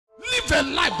live a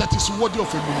life that is worthy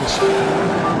of emulation.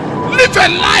 Live a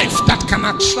life that can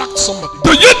attract somebody.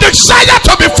 Do you desire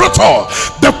to be fruitful?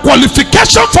 The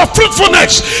qualification for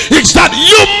fruitfulness is that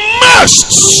you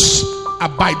must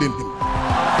abide in him.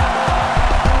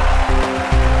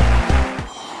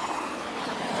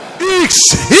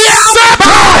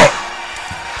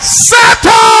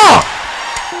 Settle.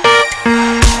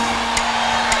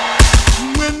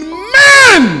 When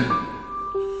men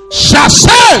shall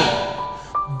say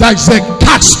there is a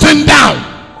casting down,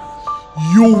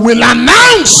 you will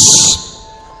announce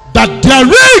that there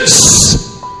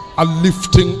is a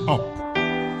lifting up.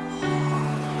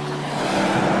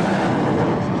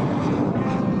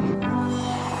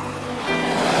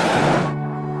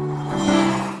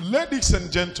 Ladies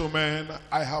and gentlemen,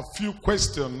 I have few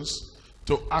questions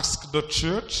to ask the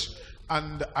church,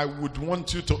 and I would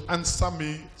want you to answer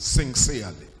me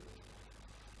sincerely.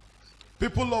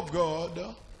 People of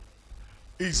God,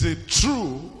 is it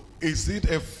true? Is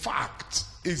it a fact?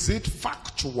 Is it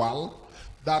factual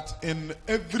that in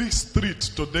every street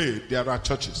today there are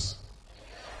churches?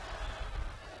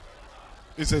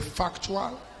 Is it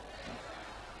factual?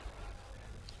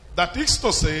 That is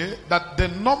to say that the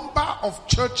number of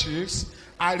churches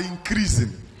are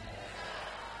increasing.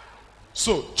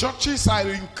 So churches are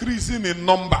increasing in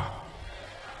number.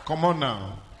 Come on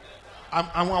now.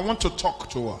 I want to talk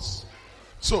to us.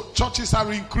 So churches are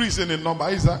increasing in number,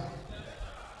 is that?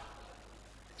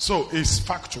 So it's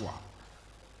factual.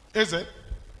 Is it?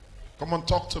 Come on,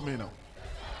 talk to me now.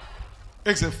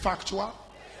 Is it factual?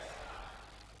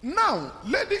 Now,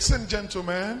 ladies and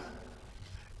gentlemen,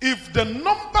 if the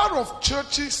number of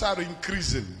churches are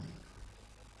increasing,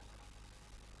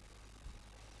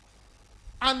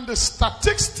 and the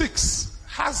statistics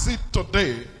has it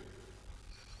today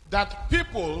that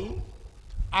people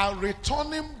are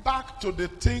returning back to the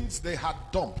things they had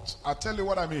dumped. I'll tell you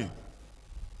what I mean.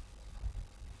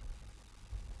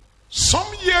 Some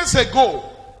years ago,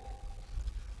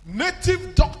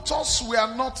 native doctors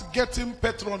were not getting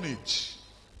patronage.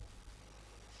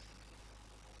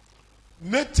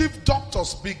 Native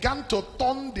doctors began to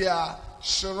turn their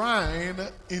shrine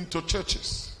into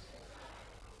churches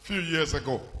a few years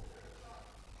ago.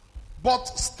 But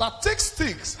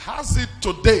statistics has it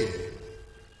today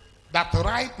that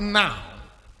right now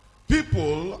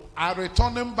people are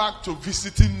returning back to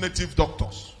visiting native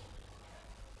doctors.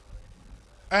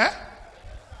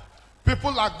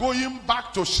 People are going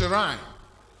back to shrine.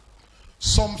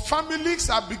 Some families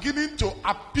are beginning to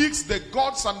appease the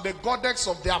gods and the goddess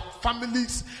of their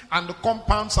families and the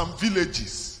compounds and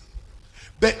villages.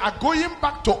 They are going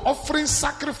back to offering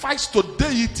sacrifice to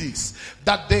deities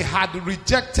that they had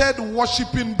rejected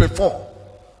worshiping before.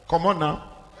 Come on now.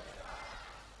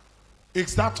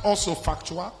 Is that also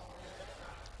factual?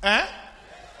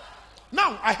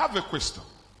 Now, I have a question.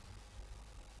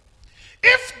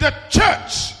 If the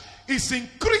church is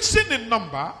increasing in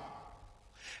number,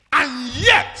 and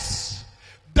yet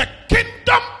the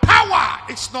kingdom power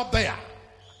is not there,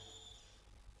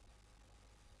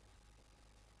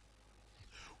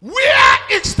 where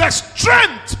is the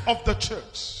strength of the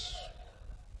church?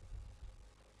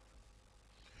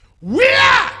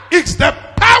 Where is the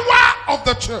power of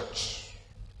the church?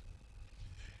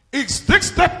 Is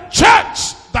this the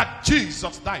church that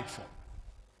Jesus died for?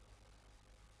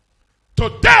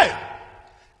 Today,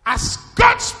 as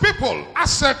God's people,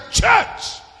 as a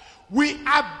church, we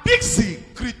are busy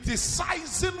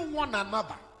criticizing one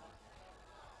another.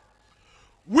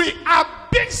 We are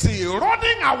busy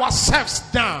running ourselves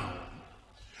down.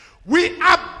 We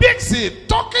are busy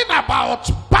talking about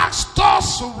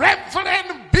pastors,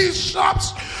 reverend,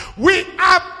 bishops. We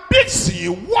are busy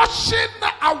washing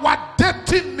our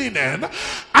dirty linen,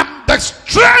 and the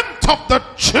strength of the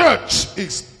church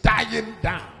is dying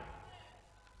down.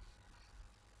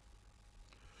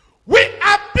 We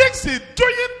are busy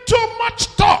doing too much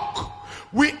talk.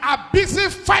 We are busy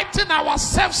fighting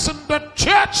ourselves in the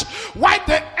church while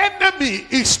the enemy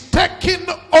is taking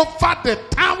over the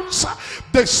towns,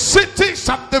 the cities,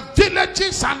 and the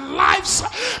villages, and lives,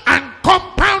 and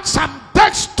compounds, and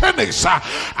destinies.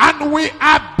 And we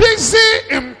are busy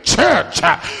in church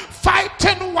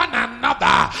fighting one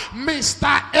another.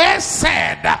 Mr. A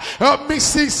said,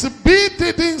 Mrs. B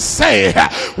didn't say.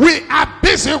 We are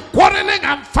busy quarreling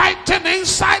and fighting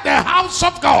inside the house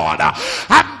of God,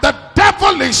 and the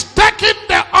devil is taking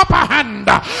the upper hand.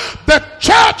 The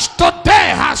church today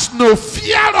has no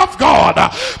fear of God.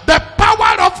 The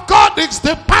power of God is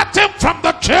departing from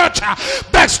the church.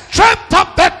 The strength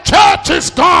of the church is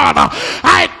gone.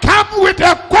 I come with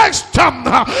a question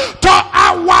to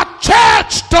our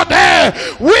church today.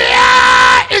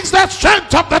 Where is the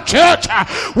strength of the church?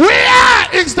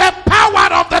 Where is the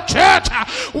power of the church?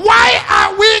 Why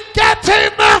are we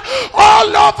getting all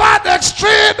over the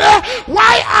street?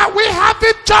 Why are we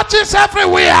having churches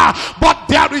everywhere, but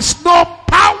there is no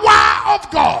power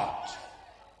of God?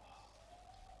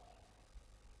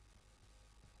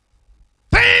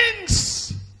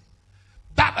 Things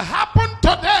that happened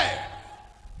today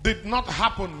did not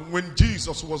happen when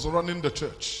Jesus was running the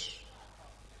church.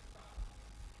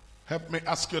 Help me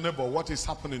ask your neighbor, what is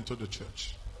happening to the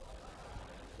church?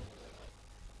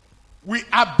 We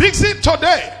are busy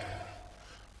today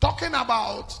talking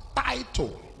about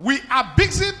title. We are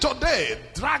busy today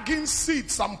dragging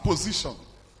seats and position.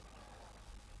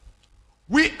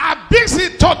 We are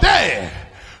busy today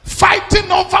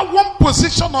fighting over one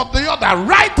position or the other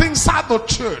right inside the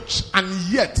church, and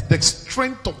yet the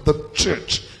strength of the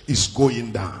church is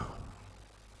going down.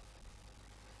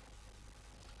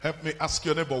 Help me ask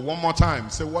your neighbor one more time.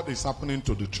 Say, what is happening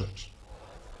to the church?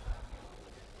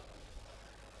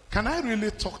 Can I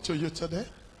really talk to you today?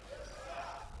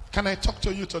 Can I talk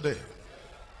to you today?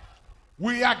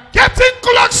 We are getting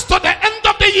close to the end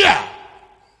of the year.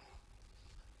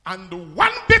 And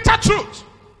one bitter truth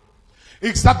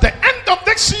is that the end of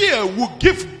next year will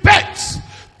give birth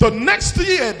to next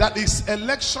year that is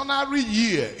electionary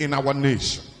year in our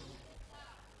nation.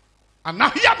 And now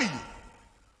hear me.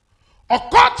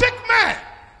 Occultic men,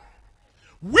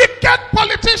 wicked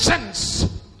politicians,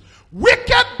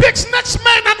 wicked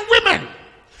businessmen and women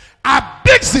are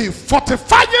busy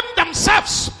fortifying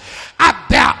themselves at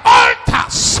their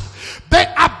altars. They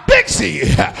are busy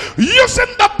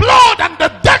using the blood and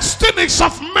the destinies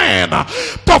of men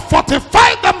to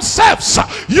fortify themselves,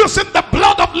 using the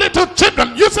blood of little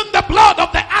children, using the blood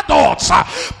of the adults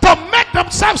to make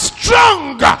themselves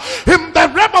strong in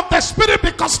the realm of the spirit,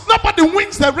 because nobody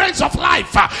wins the race of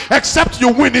life except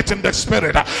you win it in the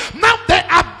spirit. Now they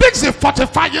are busy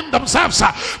fortifying themselves.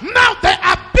 Now they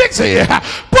are busy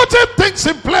putting things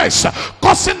in place,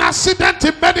 causing accident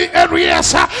in many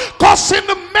areas, causing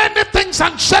many things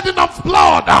and shedding of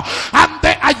blood, and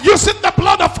they are using the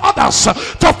blood of others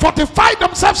to fortify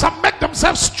themselves and make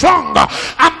themselves strong,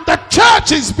 and the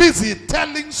church is busy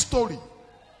telling story.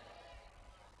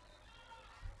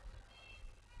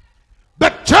 The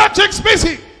church is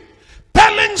busy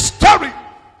telling story.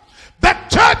 The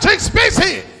church is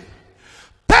busy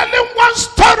telling one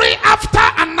story after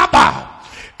another.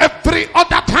 Every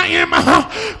other time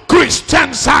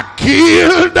Christians are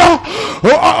killed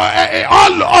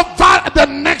all over the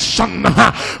nation,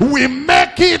 we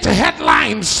make it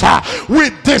headlines,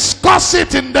 we discuss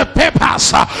it in the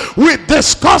papers, we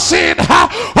discuss it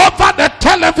over the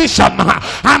television,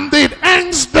 and it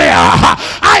ends there.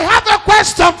 I have a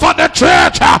question for the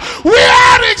church.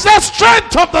 Where is the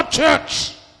strength of the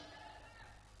church?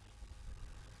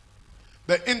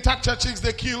 The inter-churches,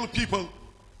 they kill people.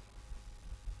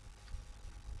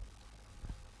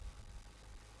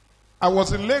 I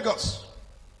was in Lagos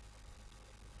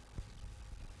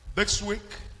this week,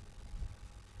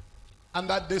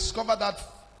 and I discovered that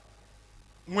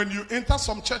when you enter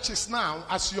some churches now,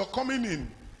 as you're coming in,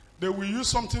 they will use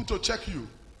something to check you,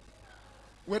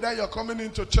 whether you're coming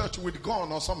into church with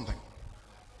gun or something.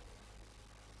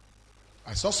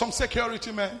 I saw some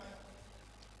security men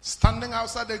standing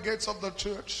outside the gates of the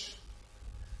church,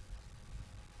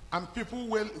 and people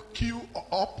will queue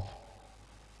up.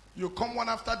 You come one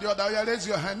after the other, you raise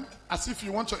your hand as if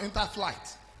you want to enter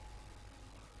flight.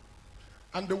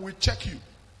 And they will check you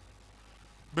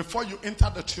before you enter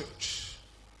the church.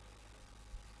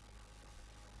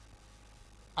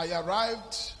 I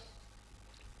arrived,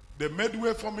 they made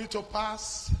way for me to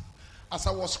pass. As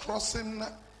I was crossing,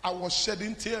 I was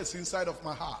shedding tears inside of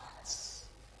my heart.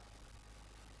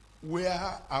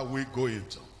 Where are we going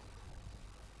to?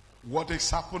 What is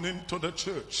happening to the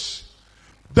church?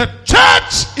 The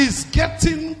church is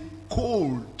getting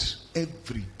cold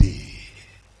every day.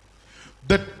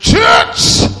 The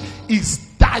church is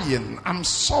dying. I'm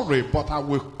sorry, but I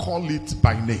will call it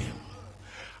by name.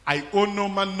 I owe no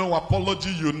man no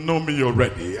apology. You know me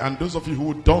already. And those of you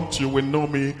who don't, you will know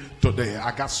me today.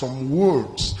 I got some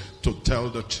words to tell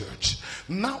the church.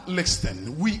 Now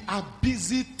listen, we are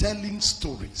busy telling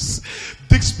stories.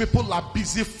 These people are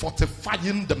busy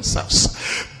fortifying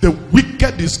themselves. The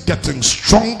wicked is getting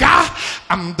stronger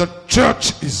and the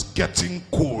church is getting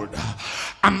cold.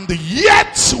 And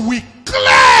yet we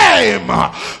claim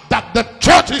that the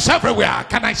church is everywhere.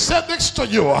 Can I say this to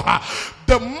you?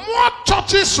 The more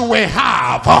churches we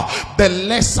have, the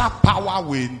lesser power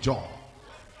we enjoy.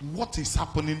 What is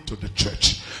happening to the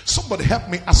church? Somebody help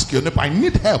me ask your neighbor. I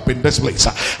need help in this place.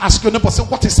 Ask your neighbor, say,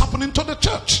 what is happening to the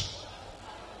church?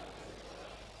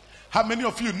 How many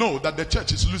of you know that the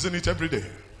church is losing it every day?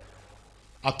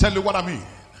 I'll tell you what I mean.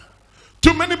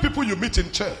 Too many people you meet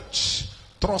in church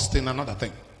trust in another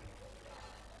thing.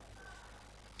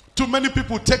 Too many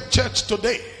people take church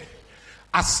today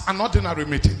as an ordinary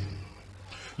meeting.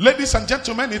 Ladies and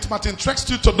gentlemen, it might interest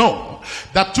you to know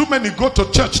that too many go to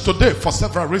church today for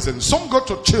several reasons. Some go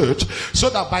to church so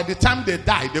that by the time they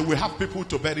die, they will have people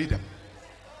to bury them.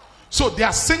 So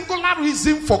their singular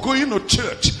reason for going to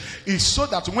church is so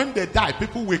that when they die,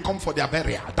 people will come for their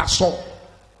burial. That's all.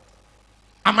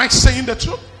 Am I saying the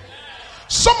truth?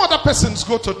 Some other persons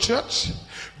go to church.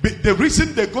 The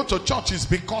reason they go to church is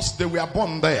because they were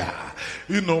born there.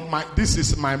 You know, this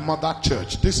is my mother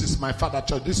church. This is my father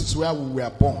church. This is where we were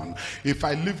born. If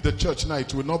I leave the church now,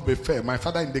 it will not be fair. My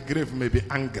father in the grave may be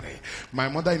angry. My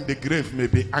mother in the grave may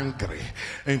be angry.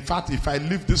 In fact, if I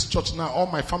leave this church now, all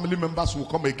my family members will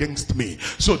come against me.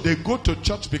 So they go to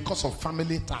church because of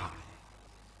family tie.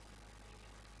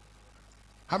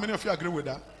 How many of you agree with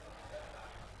that?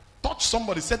 Touch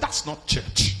somebody, say, that's not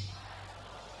church.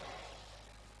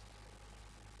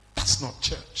 That's not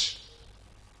church.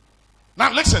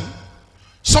 Now listen,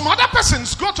 some other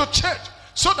persons go to church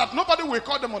so that nobody will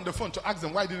call them on the phone to ask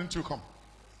them, why didn't you come?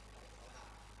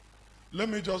 Let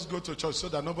me just go to church so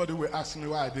that nobody will ask me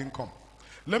why I didn't come.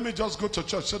 Let me just go to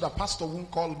church so that pastor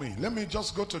won't call me. Let me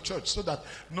just go to church so that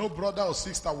no brother or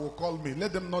sister will call me.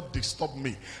 Let them not disturb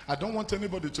me. I don't want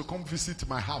anybody to come visit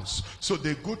my house. So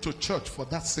they go to church for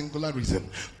that singular reason.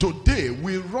 Today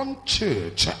we run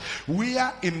church. We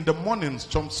are in the mornings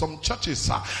from some churches.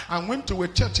 I went to a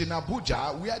church in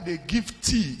Abuja where they give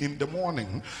tea in the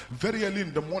morning. Very early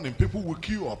in the morning, people will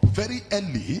queue up very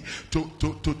early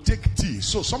to take tea.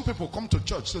 So some people come to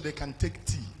church so they can take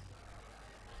tea.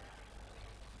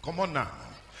 Come on now.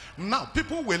 Now,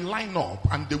 people will line up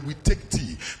and they will take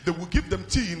tea. They will give them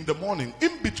tea in the morning.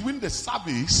 In between the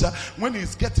service, when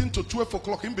it's getting to 12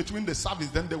 o'clock, in between the service,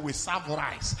 then they will serve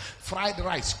rice, fried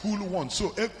rice, cool one.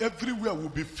 So everywhere will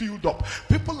be filled up.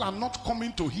 People are not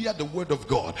coming to hear the word of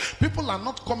God. People are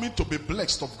not coming to be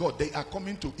blessed of God. They are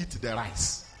coming to eat the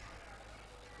rice.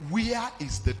 Where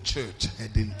is the church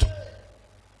heading to?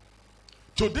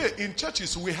 Today in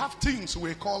churches we have things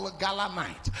we call gala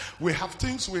night. We have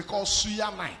things we call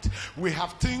suya night. We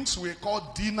have things we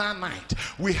call dinner night.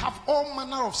 We have all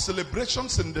manner of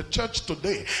celebrations in the church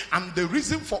today. And the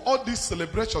reason for all this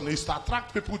celebration is to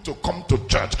attract people to come to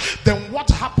church. Then what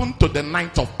happened to the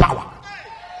night of power?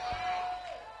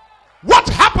 What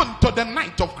happened to the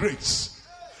night of grace?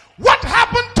 What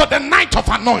happened to the night of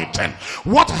anointing?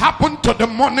 What happened to the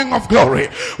morning of glory?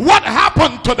 What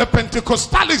happened to the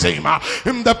Pentecostalism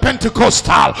in the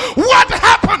Pentecostal? What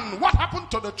happened? What happened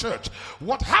to the church?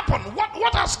 What happened?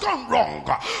 What has gone wrong?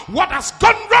 What has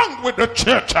gone wrong with the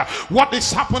church? What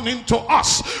is happening to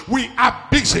us? We are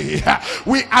busy.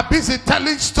 We are busy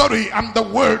telling story and the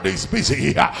world is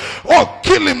busy. Oh,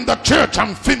 killing the church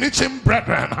and finishing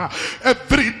brethren.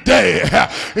 Every day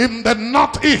in the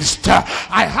northeast,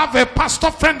 I have a pastor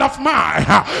friend of mine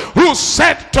who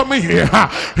said to me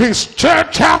his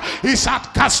church is at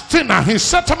Castina. He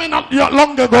said to me not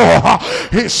long ago,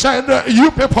 he said,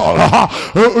 you people,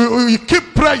 you keep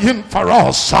praying for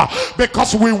us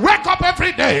because we wake up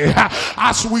every day.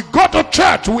 As we go to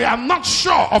church, we are not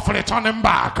sure of returning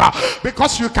back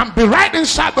because you can be right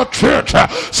inside the church.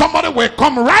 Somebody will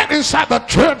come right inside the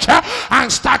church and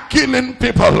start killing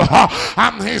people.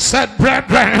 And he said,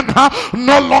 brethren,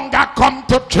 no longer come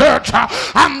to church.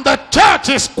 And the church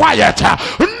is quiet.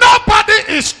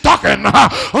 Nobody is talking.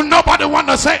 Nobody want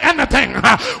to say anything.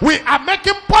 We are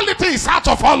making politics out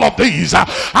of all of these,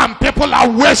 and people are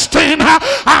wasting,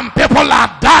 and people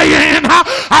are dying,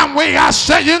 and we are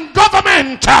saying,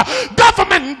 government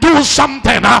do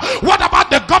something. What about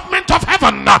the government of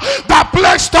heaven that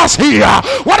placed us here?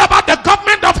 What about the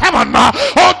government of heaven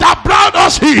that brought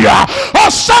us here? Oh,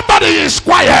 somebody is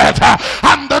quiet,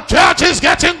 and the church is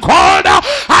getting cold,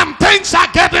 and things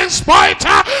are getting spoiled,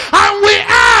 and we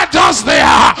are just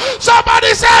there.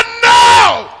 Somebody said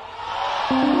no.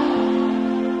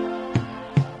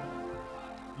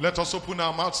 Let us open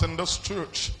our mouths in this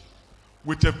church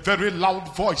with a very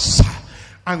loud voice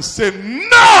and say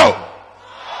no.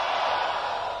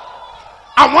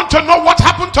 I want to know what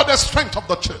happened to the strength of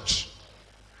the church.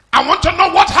 I want to know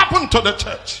what happened to the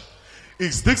church.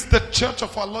 Is this the church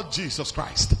of our Lord Jesus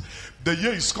Christ? The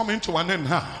year is coming to an end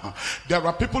now. There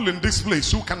are people in this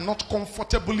place who cannot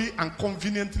comfortably and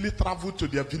conveniently travel to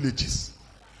their villages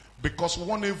because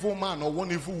one evil man or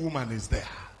one evil woman is there.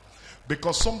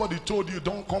 Because somebody told you,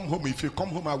 don't come home. If you come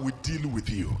home, I will deal with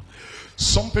you.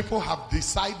 Some people have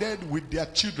decided with their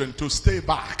children to stay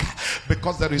back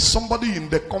because there is somebody in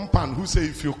the compound who says,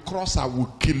 if you cross, I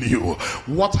will kill you.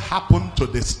 What happened to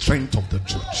the strength of the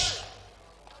church?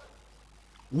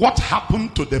 What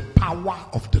happened to the power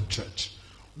of the church?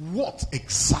 What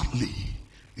exactly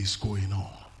is going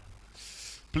on?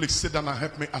 Please sit down and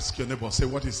help me ask your neighbor. Say,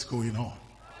 what is going on?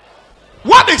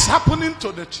 What is happening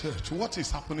to the church? What is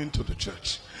happening to the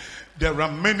church? There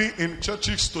are many in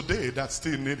churches today that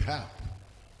still need help.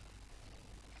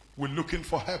 We're looking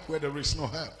for help where there is no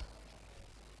help.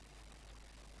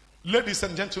 Ladies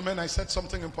and gentlemen, I said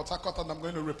something in PORTHARCOURT and I'm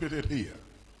going to repeat it here.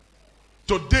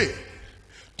 Today,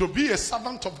 to be a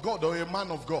servant of God or a man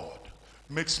of God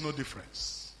makes no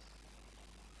difference.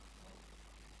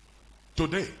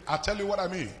 Today, I'll tell you what I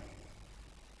mean.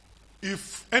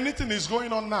 If anything is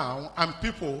going on now and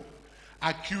people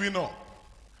are queuing up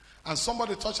and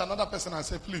somebody touch another person and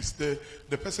say, please, the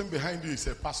person behind you is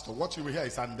a pastor. What you will hear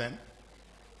is, and then?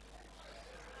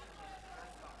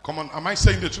 Come on, am I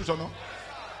saying the truth or no?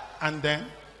 And then?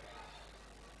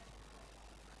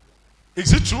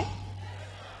 Is it true?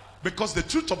 Because the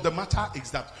truth of the matter is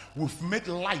that we've made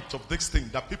light of this thing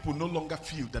that people no longer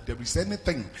feel that there is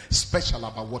anything special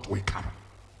about what we carry.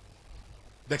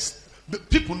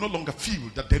 People no longer feel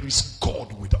that there is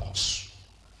God with us.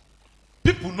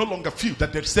 People no longer feel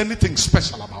that there is anything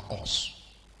special about us.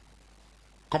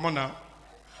 Come on now.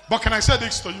 But can I say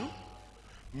this to you?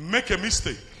 Make a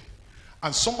mistake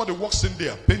and somebody walks in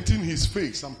there painting his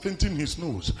face and painting his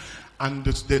nose, and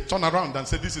they turn around and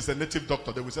say, this is a native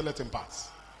doctor. They will say, let him pass.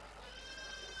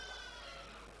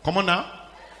 Come on now.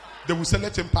 They will say,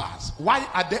 let him pass. Why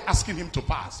are they asking him to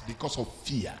pass? Because of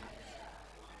fear.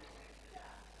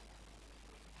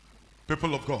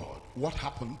 People of God, what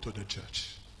happened to the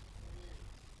church?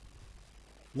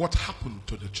 What happened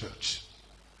to the church?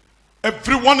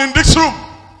 Everyone in this room,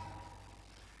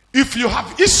 if you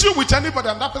have issue with anybody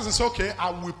and that person says, okay, I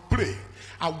will pray,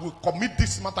 I will commit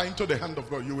this matter into the hand of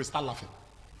God, you will start laughing.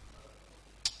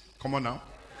 Come on now.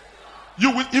 You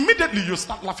will immediately you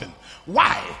start laughing.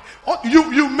 Why?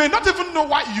 You may not even know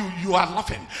why you are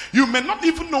laughing. You may not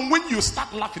even know when you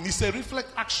start laughing. It's a reflex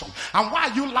action. And why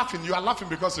are you laughing? You are laughing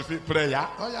because of prayer.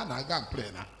 Oh yeah, now I can't pray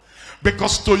now.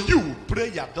 Because to you,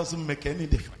 prayer doesn't make any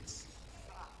difference.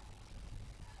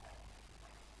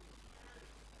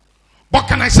 But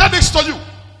can I say this to you?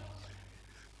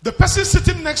 The person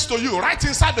sitting next to you, right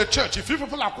inside the church, if you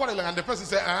people are quarreling and the person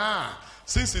says,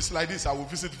 since it's like this, I will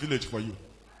visit village for you.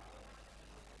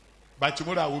 By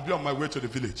tomorrow, I will be on my way to the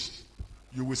village.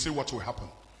 You will see what will happen.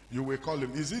 You will call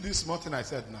him. Is it this morning I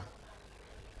said now?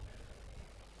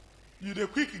 You the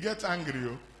quick get angry.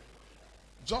 Oh.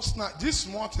 Just now, this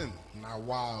morning. Now,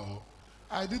 wow.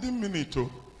 I didn't mean it to.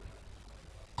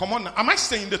 Come on now. Am I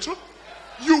saying the truth?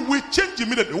 You will change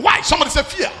immediately. Why? Somebody said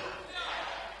fear.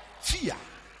 Fear.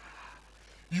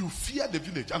 You fear the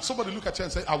village. And somebody look at you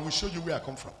and say, I will show you where I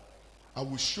come from. I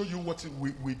will show you what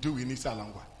we do in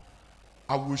Isalangwa.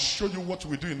 I will show you what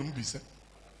we do in Umbise.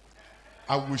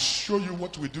 I will show you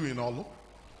what we do in Olo.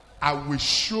 I will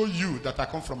show you that I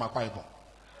come from Akwa Ibom.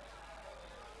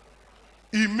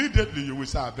 Immediately you will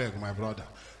say, I beg my brother.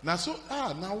 Now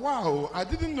now wow, I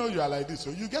didn't know you are like this.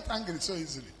 So you get angry so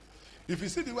easily. If you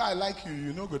see the way I like you,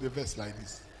 you know go the verse like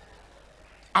this.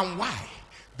 And why?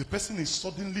 The person is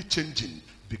suddenly changing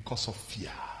because of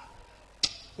fear.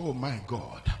 Oh my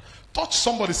God. Touch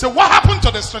somebody. Say, what happened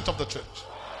to the strength of the church?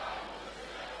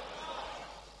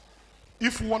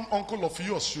 If one uncle of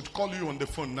yours should call you on the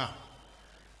phone now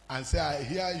and say, I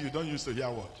hear you don't used to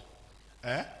hear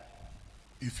what?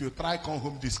 If you try come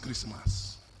home this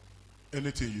Christmas,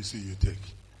 anything you see, you take.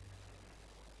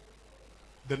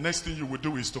 The next thing you will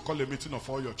do is to call a meeting of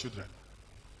all your children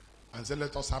and say,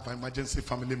 let us have an emergency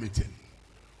family meeting.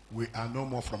 We are no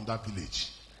more from that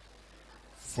village.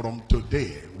 From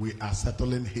today, we are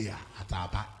settling here at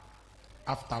Abba.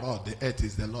 After all, the earth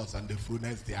is the Lord's and the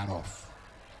fullness thereof.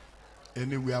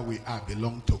 Anywhere we are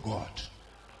belong to God.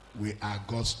 We are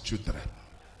God's children.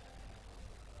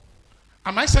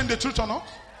 Am I saying the truth or not?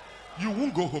 You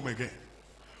won't go home again.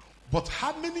 But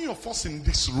how many of us in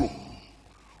this room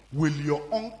will your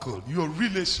uncle, your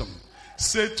relation,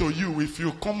 say to you, if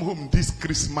you come home this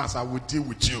Christmas, I will deal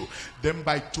with you. Then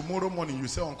by tomorrow morning, you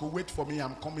say, uncle, wait for me,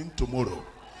 I'm coming tomorrow.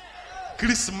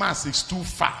 Christmas is too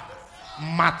far.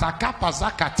 I'm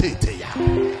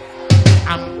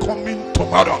coming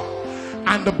tomorrow.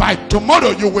 And by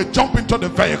tomorrow you will jump into the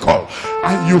vehicle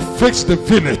and you fix the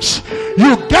village.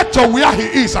 You get to where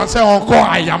he is and say, uncle,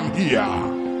 I am here.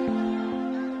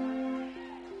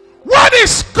 What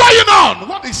is going on?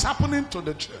 What is happening to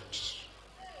the church?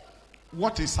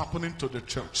 What is happening to the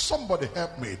church? Somebody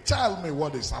help me. Tell me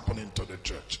what is happening to the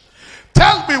church.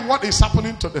 Tell me what is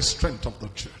happening to the strength of the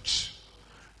church.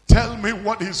 Tell me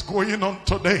what is going on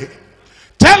today.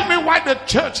 Tell me why the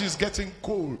church is getting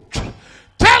cold.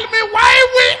 Tell me why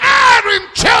we are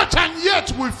in church and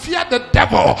yet we fear the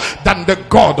devil than the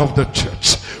God of the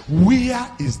church. Where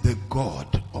is the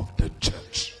God of the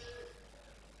church?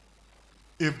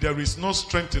 If there is no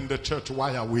strength in the church,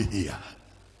 why are we here?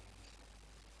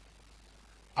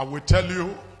 I will tell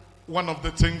you one of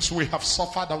the things we have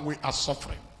suffered and we are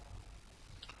suffering.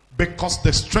 Because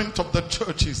the strength of the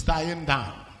church is dying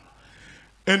down.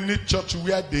 Any church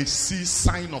where they see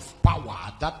sign of power,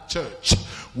 that church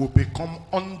will become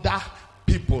under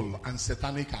people and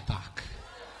satanic attack.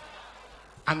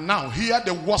 And now hear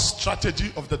the worst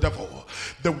strategy of the devil.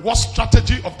 The worst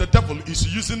strategy of the devil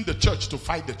is using the church to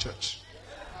fight the church.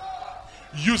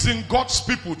 Using God's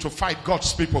people to fight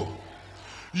God's people.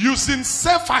 Using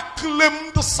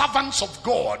self-acclaimed servants of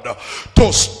God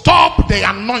to stop the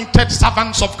anointed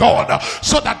servants of God,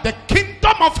 so that the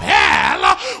kingdom of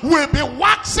hell will be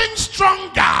waxing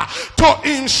stronger to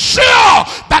ensure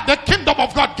that the kingdom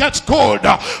of God gets cold.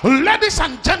 Ladies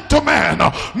and gentlemen,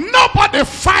 nobody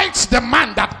fights the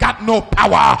man that got no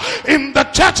power. In the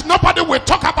church, nobody will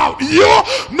talk about you.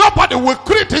 Nobody will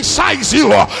criticize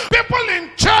you. People in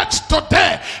church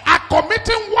today are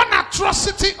committing one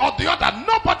atrocity or the other.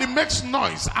 Nobody makes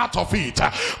noise out of it,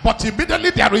 but immediately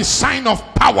there is sign of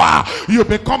power, you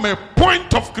become a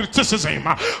point of criticism.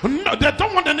 No, they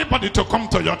don't want anybody to come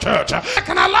to your church. I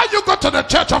can allow you go to the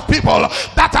church of people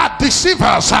that are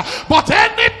deceivers, but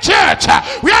any church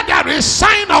where there is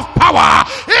sign of power,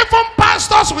 even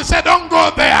pastors will say don't go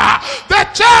there. The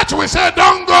church will say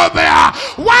don't go there.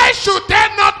 Why should they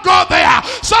not go there?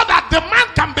 So that the man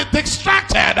can be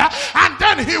distracted and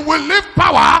then he will leave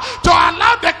power to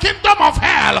allow the kingdom of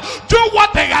hell do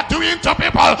what they are doing to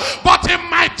people. But in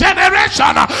my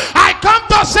generation, I come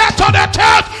to say to the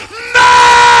church,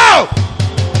 no!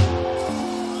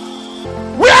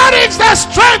 Where is the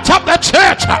strength of the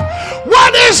church?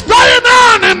 What is going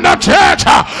on in the church?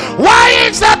 Why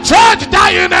is the church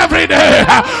dying every day?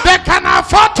 They can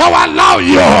afford to allow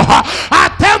you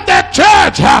attend the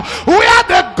church where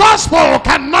the gospel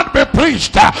cannot be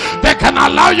preached. They can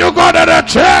allow you go to the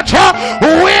church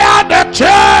where the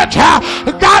church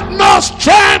got no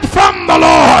strength from the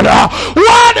Lord.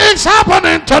 What is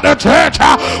happening to the church?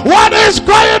 What is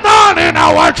going on in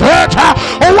our church?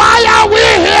 Why are we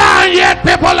here and yet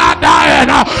people are dying?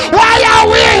 Why are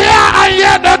we here and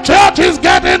yet the church is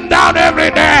getting down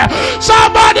every day?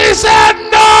 Somebody said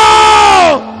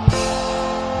no.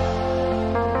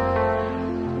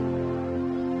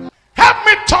 Help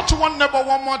me touch one neighbor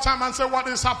one more time and say, what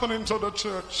is happening to the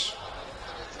church?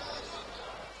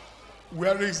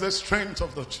 Where is the strength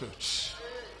of the church?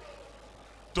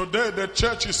 Today the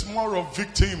church is more of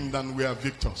victim than we are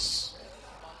victors.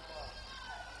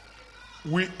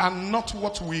 We are not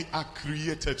what we are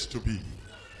created to be.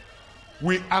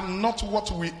 We are not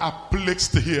what we are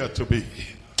placed here to be.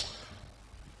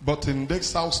 But in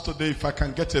this house today, if I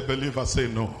can get a believer, say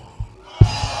no.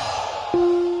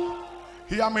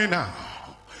 Hear me now.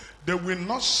 They will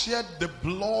not shed the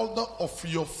blood of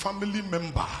your family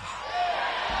member.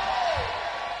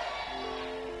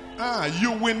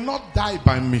 You will not die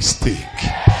by mistake.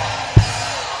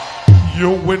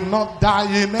 You will not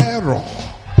die in error.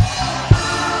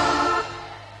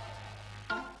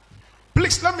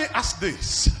 Please let me ask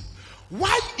this.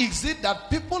 Why is it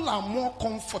that people are more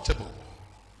comfortable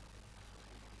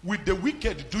with the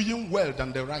wicked doing well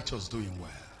than the righteous doing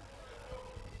well?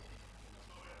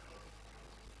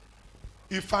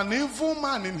 If an evil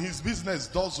man in his business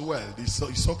does well,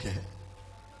 it's okay.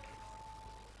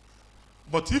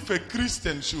 But if a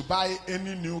Christian should buy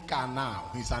any new car now,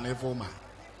 he's an evil man.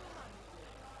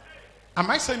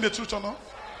 Am I saying the truth or not?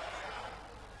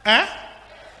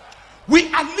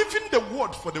 We are living the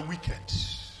word for the wicked.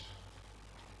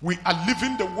 We are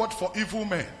living the word for evil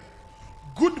men.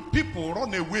 Good people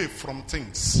run away from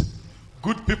things.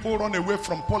 Good people run away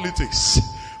from politics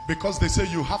because they say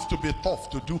you have to be tough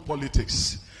to do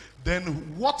politics. Then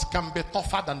what can be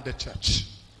tougher than the church?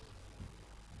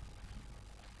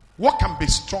 What can be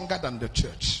stronger than the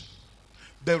church?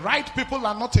 The right people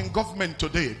are not in government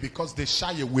today because they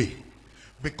shy away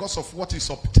because of what is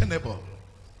obtainable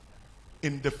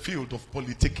in the field of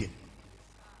politicking.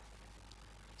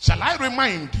 Shall I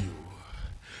remind you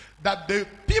that the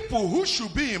people who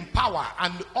should be in power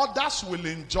and others will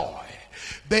enjoy,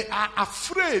 they are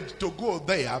afraid to go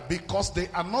there because they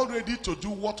are not ready to do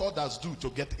what others do to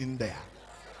get in there.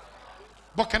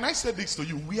 But can I say this to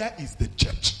you? Where is the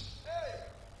church?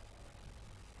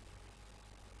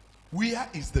 Where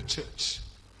is the church?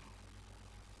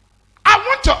 I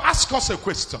want to ask us a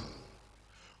question.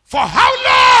 For how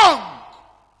long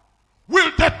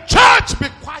will the church be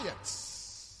quiet?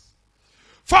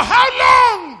 For how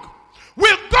long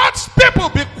will God's people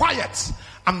be quiet?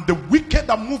 And the wicked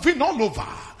are moving all over,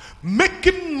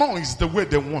 making noise the way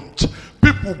they want.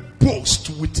 People boast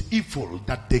with evil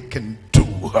that they can do.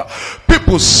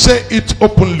 People say it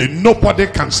openly. Nobody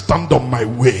can stand on my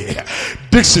way.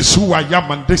 This is who I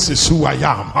am and this is who I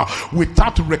am,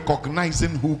 without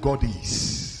recognizing who God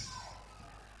is.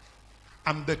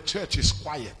 And the church is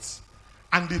quiet.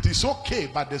 And it is okay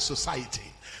by the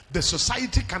society. The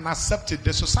society can accept it.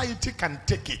 The society can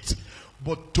take it.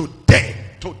 But today,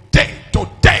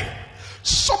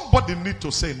 somebody need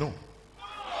to say no.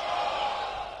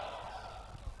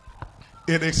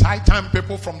 It is high time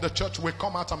people from the church will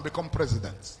come out and become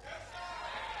presidents.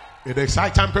 It is high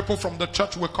time people from the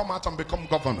church will come out and become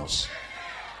governors.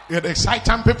 It is high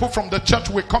time people from the church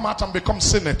will come out and become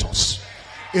senators.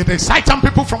 It is high time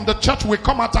people from the church will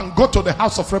come out and go to the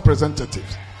House of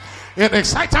Representatives. It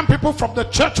is high time people from the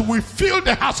church will fill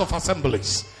the House of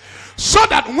Assemblies. So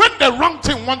that when the wrong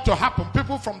thing wants to happen,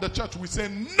 people from the church will say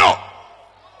no.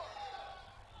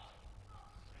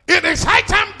 It is high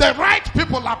time the right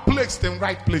people are placed in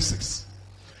right places.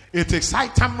 It is high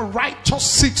time righteous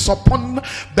seats upon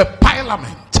the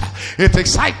parliament. It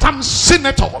is high time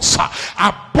senators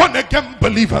are born again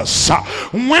believers.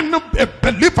 When a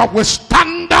believer will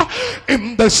stand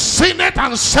in the Senate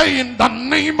and say in the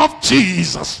name of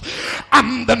Jesus,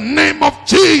 and the name of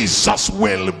Jesus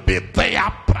will be there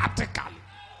practically.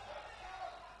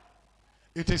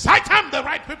 It is high time the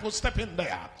right people step in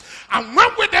there. And when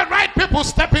will the right people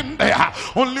step in there?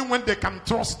 Only when they can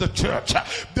trust the church.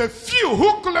 The few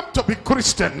who claim to be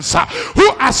Christians, who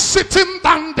are sitting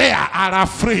down there, are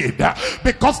afraid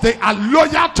because they are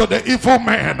loyal to the evil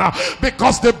man,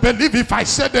 because they believe if I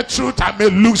say the truth I may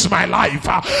lose my life.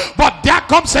 But there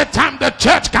comes a time the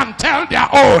church can tell their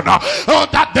own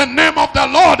that the name of the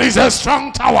Lord is a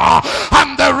strong tower,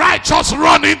 and the righteous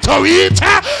run into it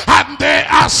and they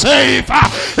are safe.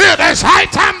 It is high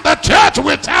time the church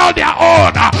will tell their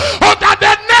own that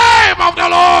the name of the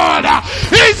Lord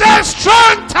is a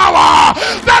strong tower,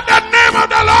 that the name of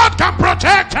the Lord can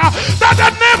protect, that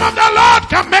the name of the Lord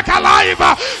can make alive.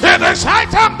 It is high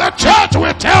time the church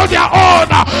will tell their own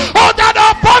that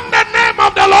upon the name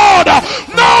of the Lord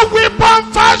no weapon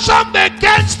fashioned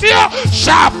against you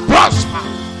shall prosper.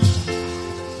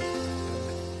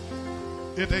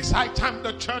 It is high time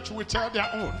the church will tell their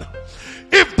own.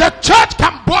 If the church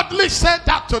can boldly say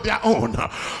that to their own,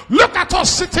 look at us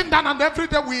sitting down and every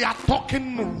day we are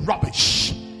talking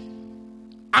rubbish.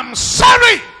 I'm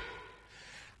sorry.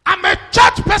 I'm a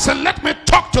church person. Let me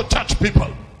talk to church people.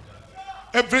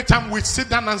 Every time we sit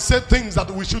down and say things that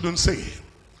we shouldn't say,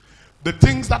 the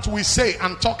things that we say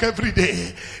and talk every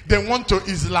day, they want to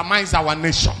Islamize our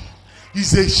nation.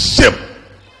 It's a shame.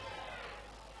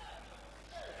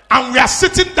 And we are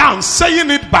sitting down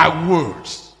saying it by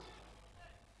words.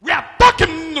 We are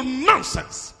talking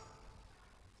nonsense.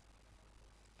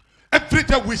 Every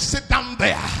day we sit down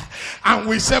there and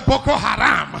we say Boko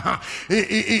Haram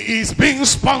is being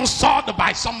sponsored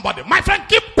by somebody. My friend,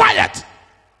 keep quiet.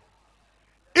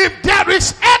 If there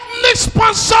is earthly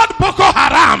sponsored Boko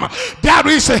Haram, there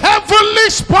is heavenly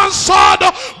sponsored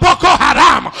Boko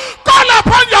Haram. Call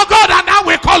upon your God and I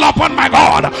will call upon my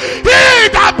God.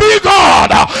 He that be God,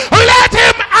 let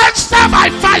him answer by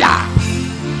fire.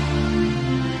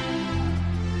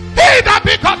 He that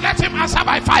be God, let him answer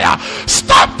by fire.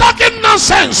 Stop talking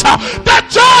nonsense. The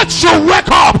church should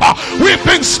wake up. We've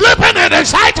been sleeping. It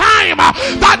is high time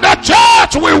that the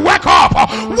church will wake up.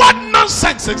 What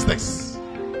nonsense is this?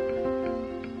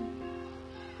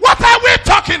 What are we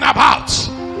talking about?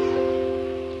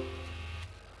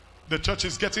 The church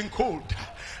is getting cold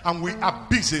and we are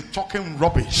busy talking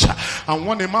rubbish. And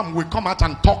one imam will come out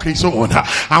and talk his own,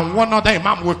 and one other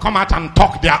imam will come out and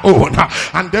talk their own.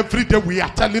 And every day we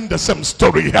are telling the same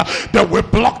story. They will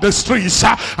block the streets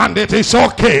and it is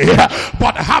okay.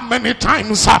 But how many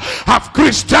times have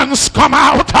Christians come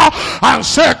out and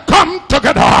say, come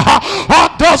together, or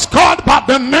those called by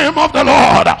the name of the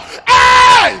Lord?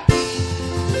 Hey!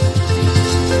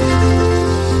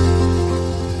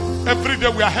 Every day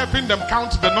we are helping them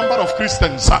count the number of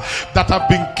Christians that have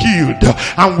been killed,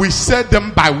 and we say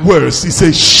them by words. It's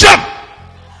a shame.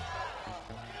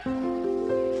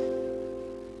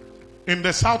 In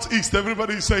the southeast,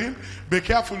 everybody is saying, be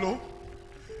careful, oh,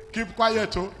 keep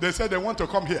quiet, oh. They say they want to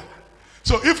come here.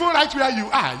 So even right where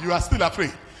you are still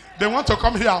afraid. They want to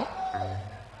come here.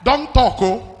 Don't talk,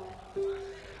 oh.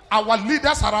 Our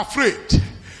leaders are afraid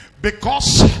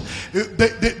because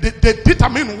they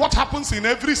determine what happens in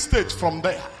every state from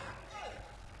there.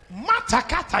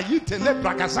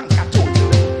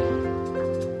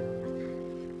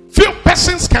 Few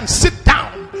persons can sit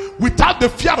down without the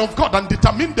fear of God and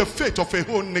determine the fate of a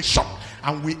whole nation,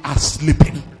 and we are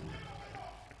sleeping.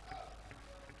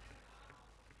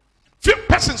 Few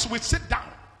persons will sit down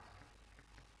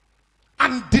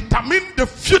and determine the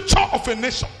future of a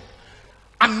nation,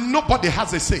 and nobody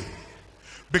has a say,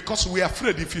 because we are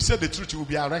afraid if you say the truth you will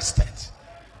be arrested,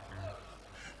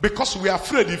 because we are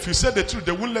afraid if you say the truth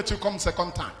they won't let you come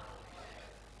second time,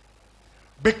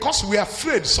 because we are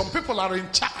afraid some people are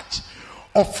in charge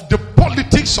of the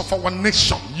politics of our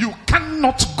nation. You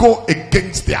cannot go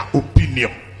against their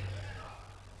opinion.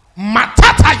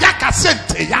 Matata yaka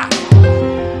sente ya.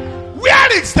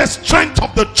 Where is the strength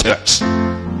of the church?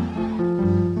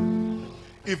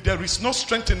 If there is no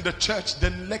strength in the church,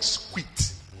 then let's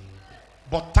quit.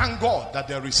 But thank God that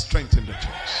there is strength in the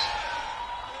church.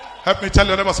 Help me tell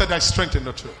you, never said there is strength in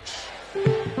the church.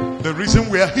 The reason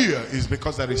we are here is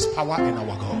because there is power in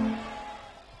our God.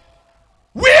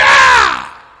 Where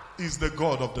is the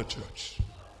God of the church?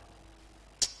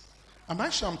 Am I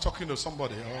sure I'm talking to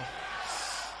somebody?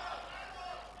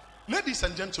 Ladies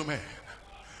and gentlemen,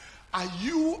 are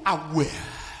you aware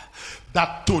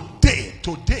that today,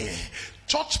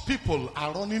 church people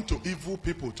are running to evil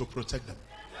people to protect them?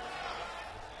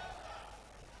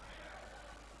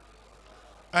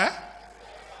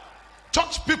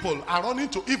 Church people are running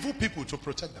to evil people to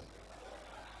protect them.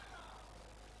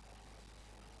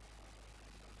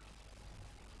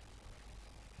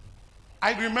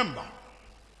 I remember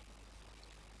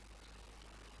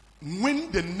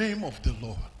when the name of the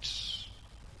Lord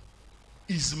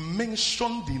is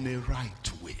mentioned in a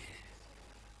right way,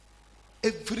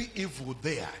 every evil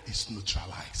there is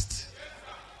neutralized.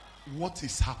 What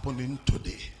is happening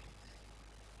today?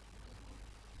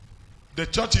 The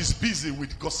church is busy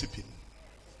with gossiping.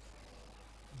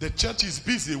 The church is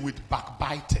busy with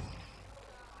backbiting.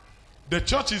 The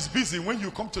church is busy. When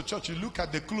you come to church, you look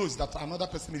at the clothes that another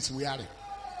person is wearing.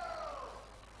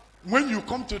 When you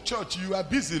come to church, you are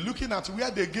busy looking at where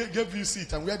they gave you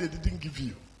seat and where they didn't give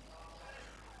you.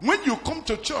 When you come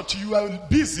to church, you are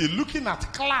busy looking at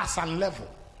class and level.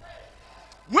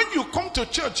 When you come to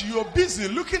church, you are busy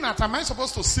looking at, am I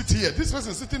supposed to sit here? This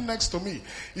person sitting next to me,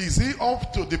 is he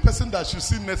up to the person that should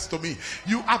sit next to me?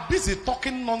 You are busy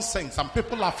talking nonsense and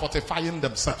people are fortifying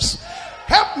themselves.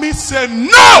 Help me say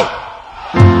no!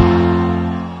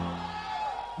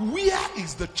 Where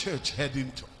is the church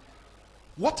heading to?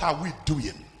 What are we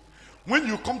doing? When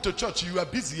you come to church, you are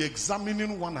busy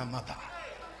examining one another.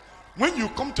 When you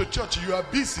come to church, you are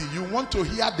busy. You want to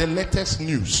hear the latest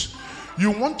news.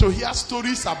 You want to hear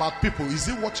stories about people. Is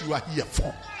it what you are here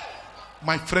for?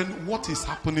 My friend, what is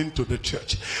happening to the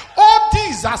church? All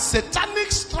these are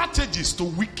satanic strategies to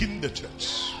weaken the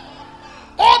church.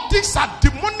 All these are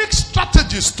demonic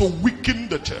strategies to weaken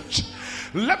the church.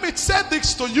 Let me say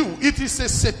this to you. It is a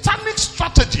satanic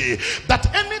strategy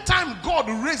that anytime God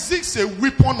raises a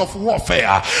weapon of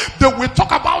warfare, they will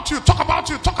talk about you, so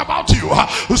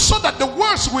that the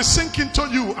words will sink into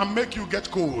you and make you get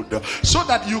cold, so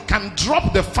that you can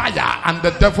drop the fire and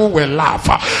the devil will laugh,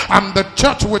 and the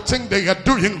church will think they are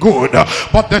doing good,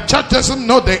 but the church doesn't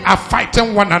know they are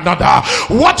fighting one another.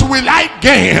 What will I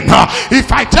gain if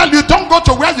I tell you don't go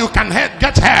to where you can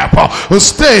get help?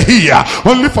 Stay here,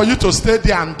 only for you to stay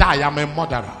there and die. I'm a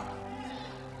murderer.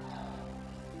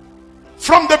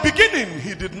 From the beginning,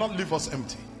 he did not leave us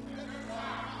empty.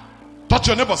 Touch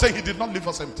your neighbor, say he did not leave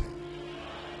us empty.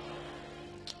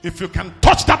 If you can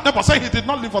touch that neighbor, say he did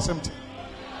not leave us empty.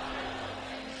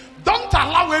 Don't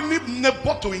allow any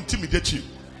neighbor to intimidate you.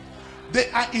 They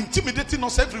are intimidating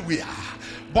us everywhere,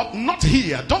 but not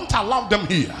here. Don't allow them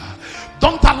here.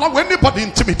 Don't allow anybody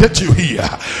intimidate you here.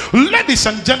 Ladies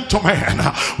and gentlemen,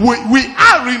 we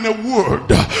are in a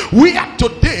world where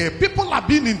today people are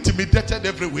being intimidated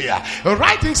everywhere.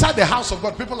 Right inside the house of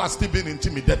God, people are still being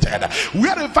intimidated.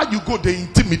 Wherever you go, they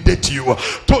intimidate you.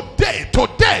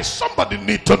 Today, somebody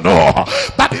need to know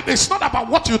that it is not about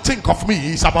what you think of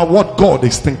me. It's about what God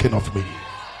is thinking of me.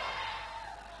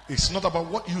 It's not about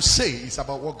what you say. It's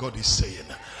about what God is saying.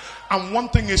 And one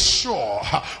thing is sure,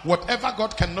 whatever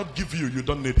God cannot give you, you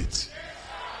don't need it.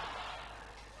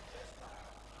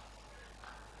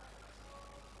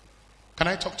 Can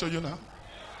I talk to you now?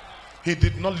 He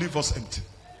did not leave us empty.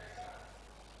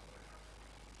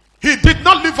 He did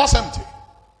not leave us empty.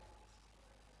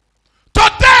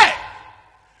 Today,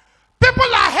 people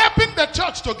are helping the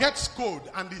church to get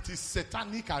scolded, and it is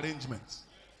satanic arrangements.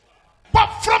 But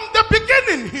from the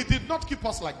beginning, he did not keep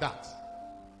us like that.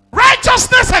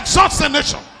 Righteousness exalts a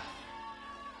nation,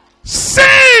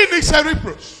 is a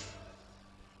reproach.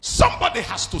 Somebody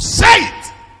has to say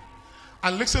it.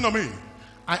 And listen to me.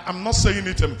 I am not saying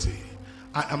it empty.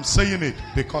 I am saying it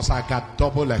because I got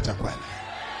double letter credit.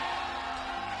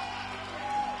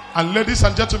 And ladies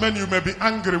and gentlemen, you may be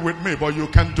angry with me, but you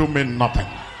can do me nothing.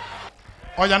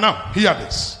 Oh yeah, now hear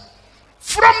this.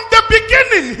 From the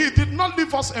beginning, he did not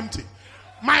leave us empty.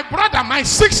 My brother, my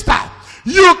sister,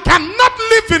 you cannot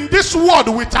live in this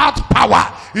world without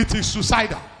power. It is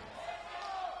suicidal.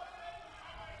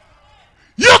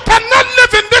 You cannot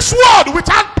live in this world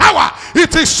without power.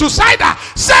 It is suicidal.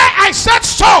 Say, I said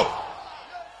so.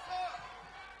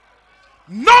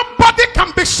 Nobody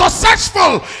can be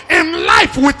successful in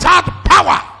life without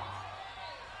power.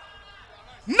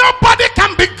 Nobody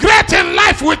can be great in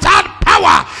life without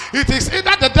power. It is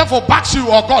either the devil backs you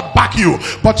or God back you.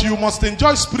 But you must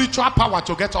enjoy spiritual power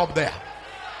to get up there.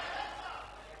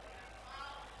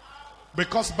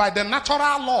 Because by the natural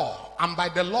law and by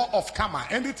the law of karma,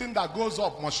 anything that goes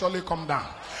up must surely come down.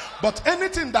 But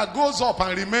anything that goes up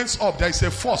and remains up, there is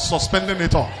a force suspending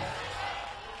it all.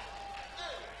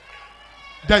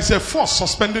 There is a force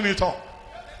suspending it all.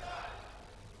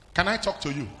 Can I talk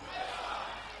to you?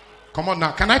 Come on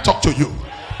now, can I talk to you?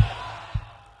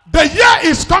 The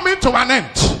year is coming to an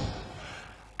end.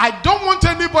 I don't want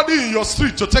anybody in your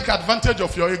street to take advantage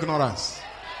of your ignorance.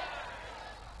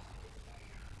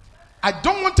 I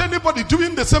don't want anybody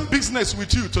doing the same business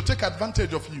with you to take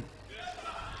advantage of you,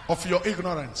 of your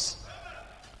ignorance.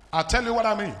 I'll tell you what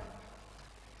I mean.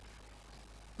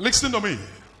 Listen to me.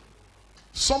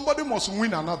 Somebody must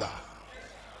win another.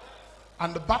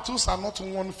 And the battles are not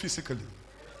won physically.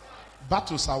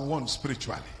 Battles are won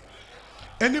spiritually.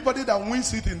 Anybody that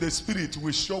wins it in the spirit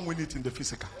will sure win it in the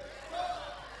physical.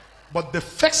 But the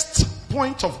first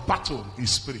point of battle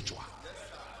is spiritual.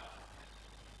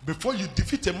 Before you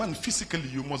defeat a man physically,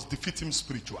 you must defeat him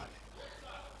spiritually.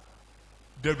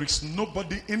 There is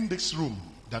nobody in this room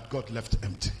that God left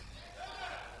empty.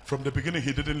 From the beginning,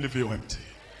 he didn't leave you empty.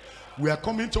 We are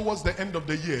coming towards the end of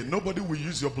the year. Nobody will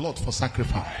use your blood for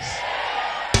sacrifice.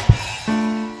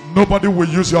 Nobody will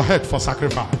use your head for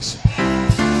sacrifice.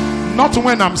 Not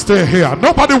when I'm still here.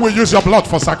 Nobody will use your blood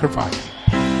for sacrifice.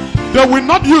 They will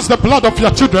not use the blood of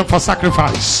your children for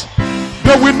sacrifice.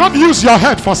 They will not use your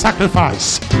head for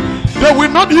sacrifice. They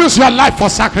will not use your life for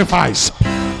sacrifice.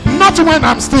 Not when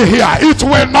I'm still here. It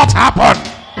will not happen.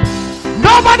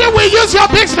 Nobody will use your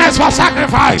business for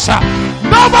sacrifice.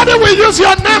 Nobody will use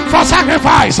your name for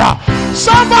sacrifice.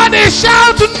 Somebody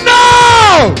shout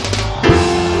no!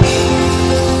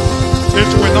 It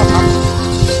will not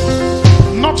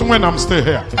happen. Not when I'm still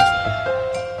here.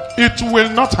 It will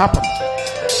not happen.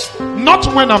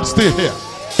 Not when I'm still here.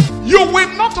 You will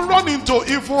not run into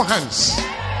evil hands.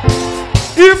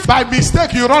 If by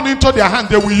mistake you run into their hand,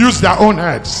 they will use their own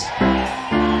heads.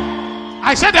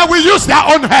 I said they will use their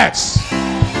own heads.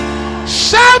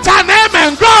 Shout an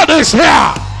amen. God is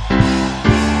here.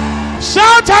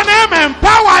 Shout an amen.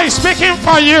 Power is speaking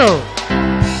for you.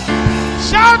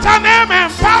 Shout an amen.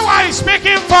 Power is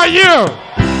speaking for you.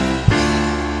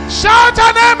 Shout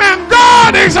an amen.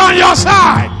 God is on your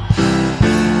side.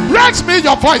 Raise me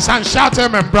your voice and shout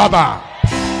amen, brother.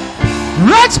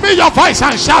 Raise me your voice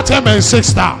and shout amen,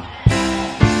 sister.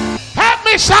 Help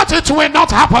me shout, it will not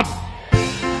happen.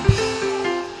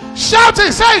 Shout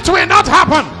it, say it will not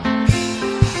happen.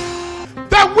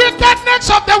 The wickedness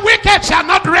of the wicked shall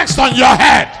not rest on your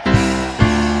head.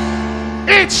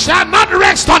 It shall not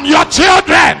rest on your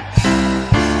children.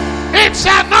 It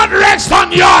shall not rest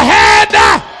on your head.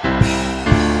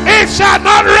 It shall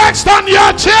not rest on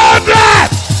your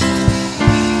children.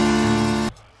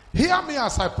 Hear me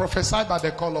as I prophesy by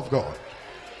the call of God.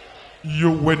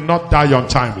 You will not die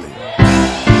untimely.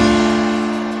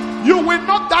 You will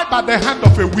not die by the hand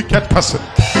of a wicked person.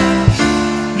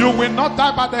 You will not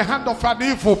die by the hand of an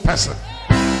evil person.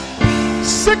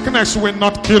 Sickness will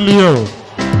not kill you.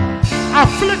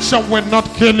 Affliction will not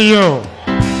kill you.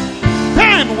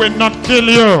 Pain will not kill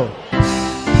you.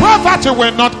 Poverty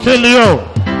will not kill you.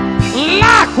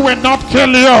 Lack will not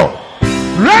kill you.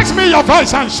 Raise me your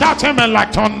voice and shout amen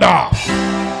like thunder.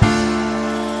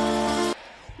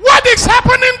 What is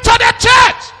happening to the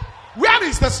church? Where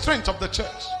is the strength of the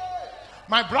church?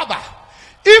 My brother,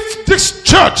 if this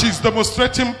church is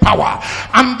demonstrating power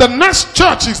and the next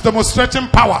church is demonstrating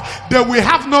power, then we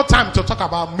have no time to talk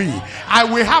about me. I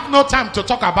will have no time to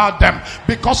talk about them,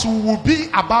 because we will be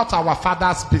about our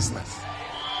Father's business.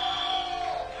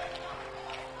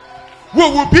 We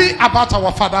will be about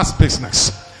our Father's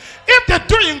business. If they're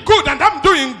doing good and I'm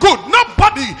doing good,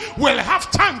 nobody will have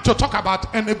time to talk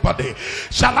about anybody.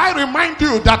 Shall I remind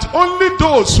you that only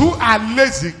those who are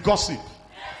lazy gossip?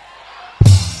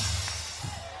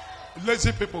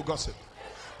 Lazy people gossip.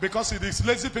 Because it is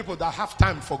lazy people that have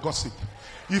time for gossip.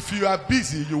 If you are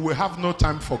busy, you will have no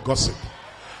time for gossip.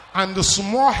 And the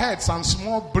small heads and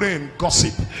small brain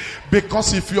gossip.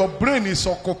 Because if your brain is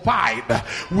occupied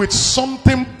with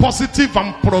something positive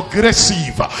and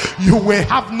progressive, you will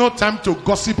have no time to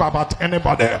gossip about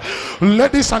anybody.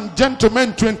 Ladies and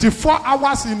gentlemen, 24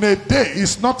 hours in a day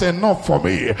is not enough for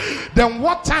me. Then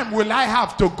what time will I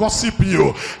have to gossip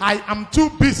you? I am too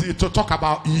busy to talk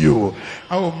about you.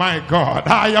 Oh my God,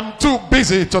 I am too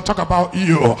busy to talk about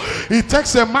you. It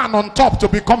takes a man on top to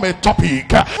become a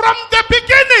topic. From the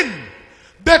beginning,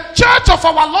 the church of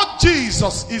our Lord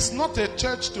Jesus is not a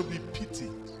church to be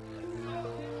pitied.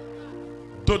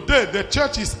 Today, the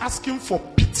church is asking for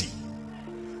pity.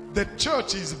 The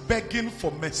church is begging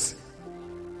for mercy.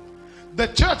 The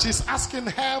church is asking,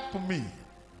 help me.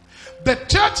 The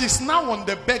church is now on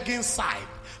the begging side.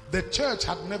 The church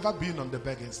had never been on the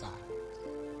begging side.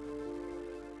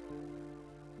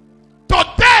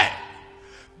 Today,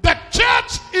 the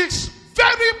church is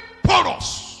very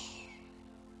porous.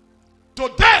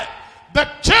 Today, the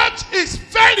church is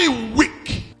very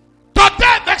weak.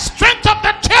 Today, the strength of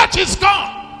the church is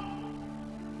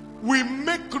gone. We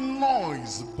make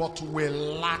noise, but we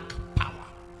lack power.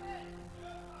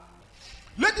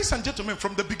 Ladies and gentlemen,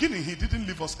 from the beginning, he didn't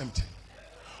leave us empty.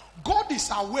 God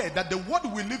is aware that the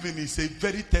world we live in is a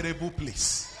very terrible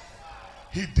place.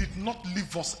 He did not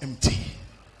leave us empty.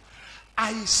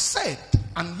 I said,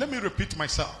 and let me repeat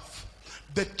myself,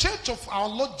 the church of our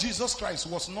Lord Jesus Christ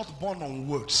was not born on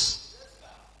words.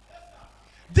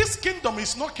 This kingdom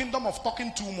is not kingdom of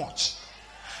talking too much.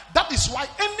 That is why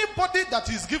anybody that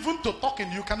is given to talking,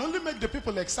 you can only make the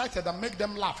people excited and make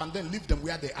them laugh and then leave them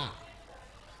where they are.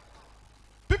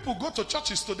 People go to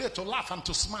churches today to laugh and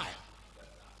to smile.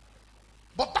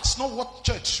 But that's not what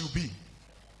church should be.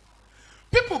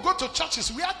 People go to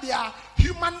churches where their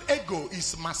human ego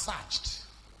is massaged.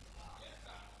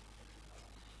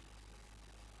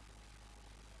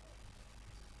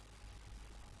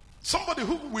 Somebody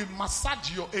who will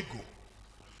massage your ego.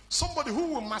 Somebody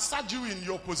who will massage you in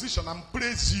your position and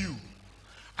praise you.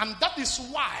 And that is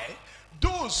why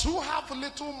those who have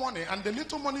little money and the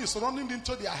little money is running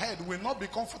into their head will not be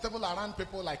comfortable around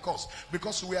people like us,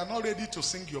 because we are not ready to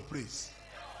sing your praise.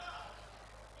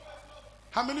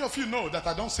 How many of you know that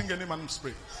I don't sing any man's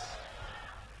praise?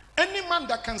 Any man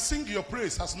that can sing your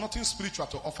praise has nothing spiritual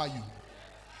to offer you.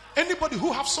 Anybody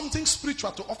who has something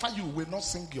spiritual to offer you will not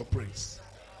sing your praise.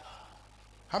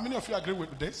 How many of you agree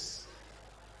with this?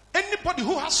 Anybody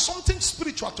who has something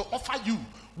spiritual to offer you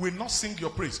will not sing your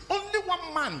praise. Only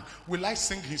one man will I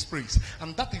sing his praise,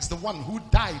 and that is the one who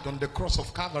died on the cross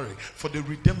of Calvary for the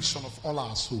redemption of all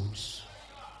our souls.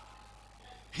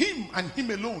 Him and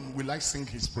him alone will I sing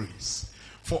his praise.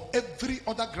 For every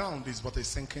other ground is but a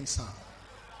sinking sand.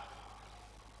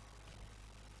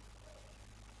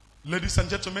 Ladies and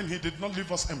gentlemen, he did not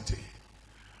leave us empty.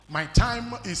 My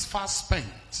time is fast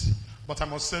spent, but I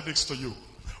must say this to you.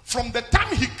 From the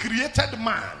time he created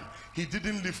man, he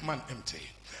didn't leave man empty.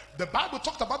 The Bible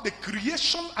talked about the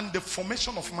creation and the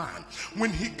formation of man.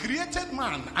 When he created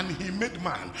man and he made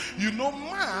man, you know,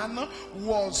 man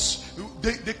was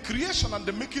the creation and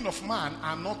the making of man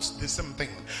are not the same thing,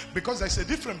 because there's a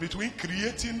difference between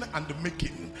creating and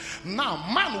making. Now,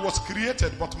 man was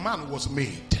created, but man was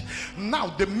made. Now,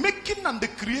 the making and the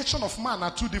creation of man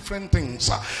are two different things.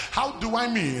 How do I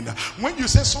mean? When you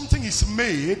say something is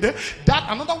made, that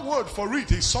another word for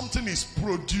it is something is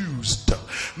produced.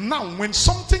 Now, when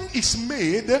something is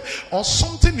made or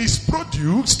something is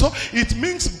produced, it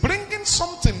means bringing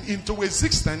something into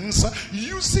existence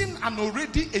using an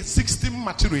already existing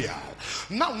material.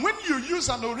 Now, when you use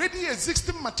an already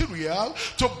existing material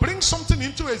to bring something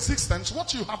into existence,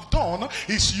 what you have done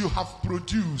is you have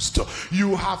produced.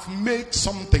 You have made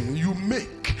something. You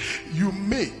make.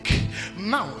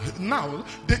 Now,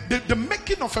 the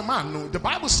making of a man, the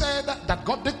Bible said that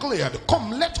God declared,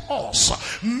 come, let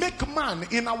us make man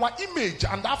in our image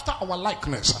and after our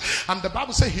likeness. And the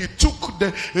Bible said he took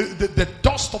the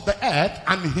dust of the earth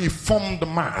and he formed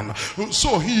man.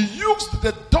 So he used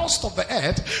the dust of the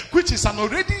earth, which is an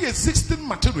already existing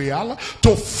material,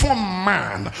 to form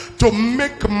man, to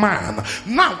make man.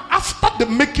 Now, after the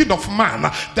making of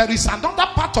man, there is another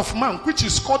part of man which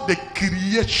is called the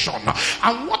creation.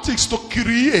 And what is to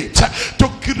create?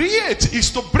 To create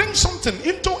is to bring something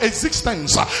into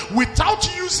existence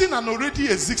without using an already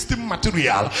existing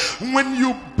material. When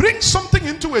you bring something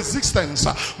into existence,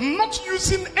 not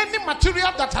using any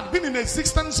material that had been in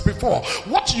existence before,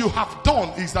 what you have done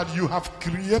is that you have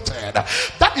created.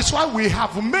 That is why we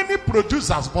have many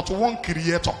producers but one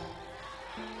creator.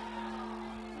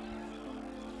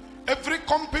 A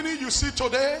you see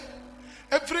today,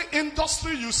 every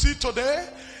industry you see today,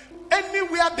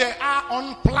 anywhere they are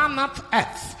on planet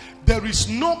Earth, there is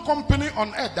no company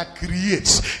on earth that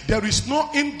creates. There is no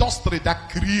industry that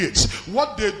creates.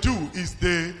 What they do is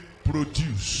they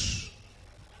produce.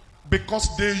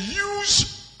 Because they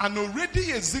use an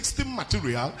already existing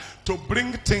material to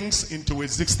bring things into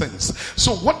existence.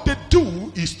 So what they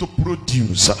do is to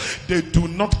produce. They do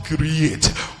not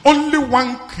create. Only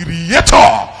one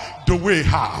creator do we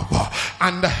have.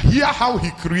 And hear how he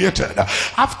created.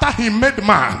 After he made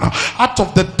man out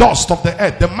of the dust of the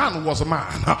earth, the man was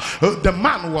man. The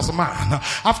man was man.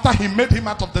 After he made him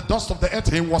out of the dust of the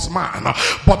earth, he was man.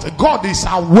 But God is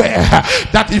aware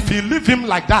that if he leave him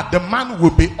like that, the man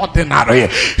will be ordinary.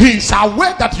 He is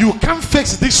aware that you can't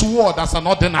face this world as an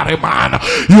ordinary man.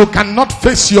 You cannot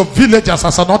face your villagers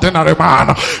as an ordinary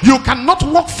man. You cannot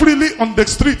walk freely on the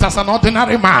street as an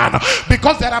ordinary man.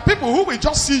 Because there are people who will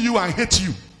just see you and hate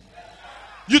you.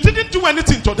 You didn't do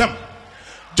anything to them.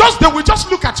 They will just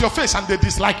look at your face and they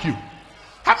dislike you.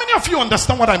 How many of you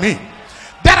understand what I mean?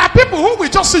 There are people who will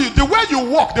just see you. The way you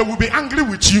walk, they will be angry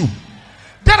with you.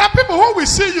 There are people who will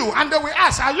see you and they will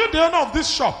ask, are you the owner of this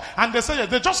shop? And they say, yes.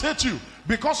 They just hate you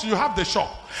because you have the shop.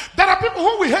 There are people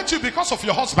who will hate you because of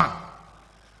your husband.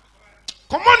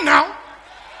 Come on now.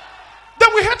 They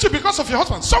will hate you because of your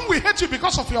husband. Some will hate you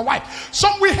because of your wife.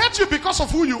 Some will hate you because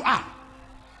of who you are.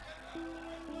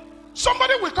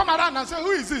 Somebody will come around and say,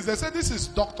 who is this? They say, this is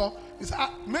doctor. It's a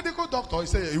medical doctor. He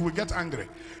say he will get angry.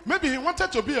 Maybe he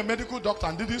wanted to be a medical doctor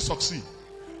and didn't succeed.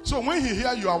 So when he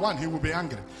hear you are one, he will be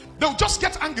angry. They'll just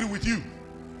get angry with you.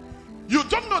 You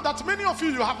don't know that many of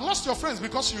you have lost your friends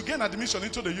because you gain admission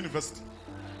into the university.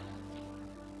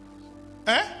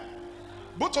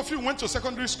 Both of you went to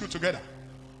secondary school together.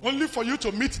 Only for you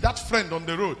to meet that friend on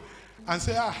the road and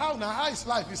say, how is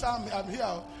life? He said, I'm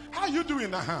here. How are you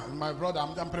doing? My brother,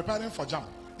 I'm preparing for jam.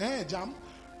 Jam?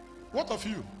 What of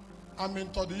you? I'm in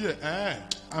third year.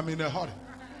 I'm in a hurry.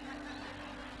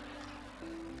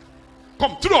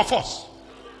 Come, 3 of us.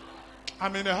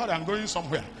 I'm in a hurry. I'm going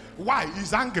somewhere. Why?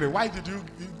 He's angry. Why did you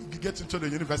get into the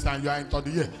university and you are in third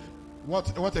year?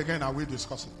 What again are we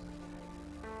discussing?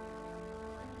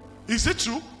 Is it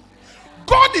true?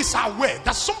 God is aware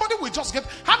that somebody will just get.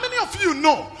 How many of you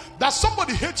know that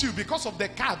somebody hates you because of the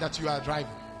car that you are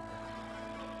driving?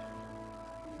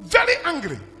 Very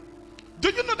angry. Do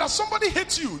you know that somebody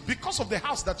hates you because of the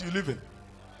house that you live in?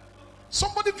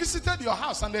 Somebody visited your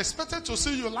house and they expected to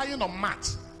see you lying on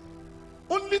mat,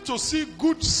 only to see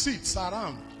good seats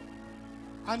around.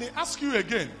 And he asks you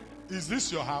again, is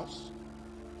this your house?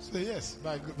 Say yes,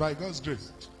 by God's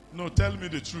grace. No, tell me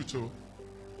the truth.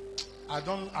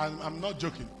 I'm not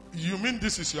joking. You mean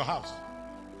this is your house?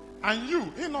 And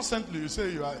you, innocently, you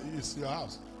say it's your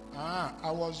house.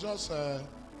 I was just a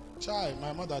child.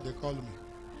 My mother, they called me.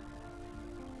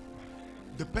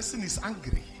 The person is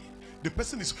angry.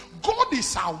 God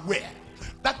is aware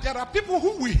that there are people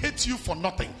who will hate you for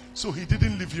nothing. So he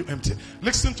didn't leave you empty.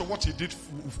 Listen to what he did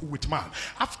with man.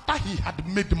 After he had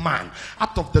made man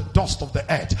out of the dust of the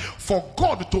earth, for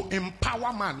God to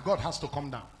empower man, God has to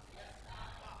come down.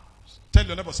 Tell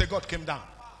your neighbor, say, God came down.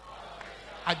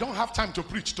 I don't have time to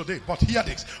preach today, but hear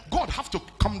this. God have to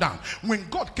come down. When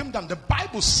God came down, the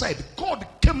Bible said God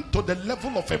came to the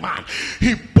level of a man.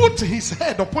 He put his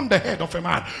head upon the head of a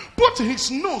man, put his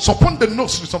nose upon the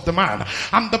nostrils of the man.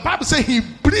 And the Bible said he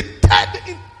breathed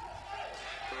in.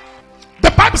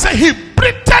 The Bible said he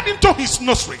breathed into his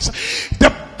nostrils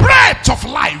the breath of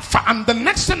life. And the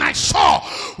next thing I saw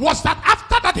was that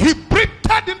after that he breathed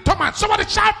into man. Somebody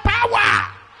shout power.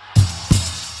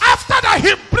 After that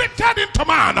he breathed into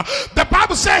man, the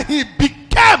Bible says he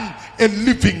became a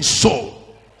living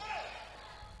soul.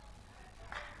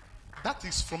 That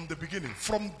is from the beginning,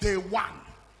 from day one.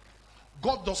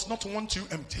 God does not want you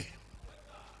empty.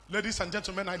 Ladies and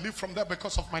gentlemen, I leave from there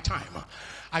because of my time.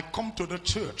 I come to the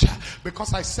church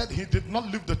because I said he did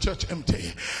not leave the church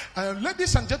empty.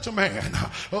 Ladies and gentlemen,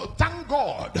 thank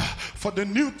God for the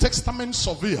New Testament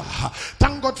surveyor.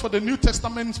 Thank God for the New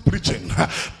Testament preaching.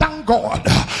 Thank God.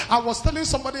 I was telling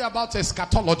somebody about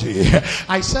eschatology.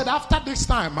 I said after this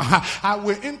time, I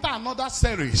will enter another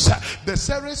series, the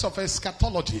series of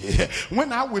eschatology,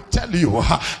 when I will tell you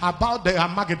about the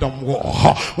Armageddon war,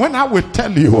 when I will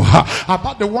tell you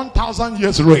about the 1,000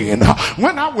 years reign,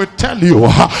 when I will tell you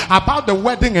about the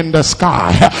wedding in the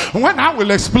sky, when I will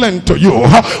explain to you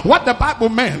what the Bible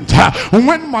meant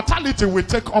when mortality will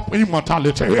take up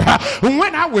immortality,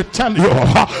 when I will tell you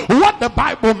what the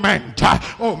Bible meant.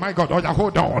 Oh my God,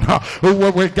 hold on,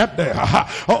 we'll get there.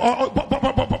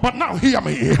 But now hear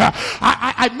me.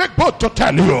 I make bold to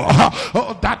tell you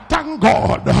that thank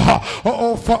God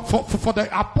for the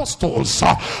apostles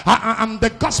and the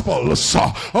gospels.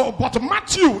 But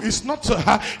Matthew is not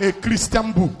a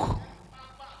Christian book.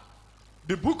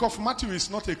 The book of Matthew is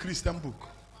not a Christian book.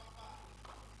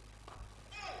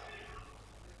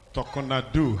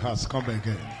 Talknado has come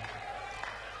again.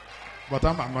 But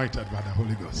I'm anointed by the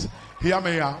Holy Ghost. Hear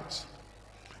me out.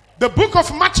 The book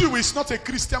of Matthew is not a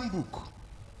Christian book.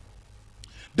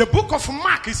 The book of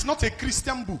Mark is not a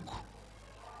Christian book.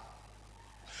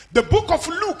 The book of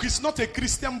Luke is not a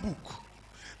Christian book.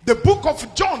 The book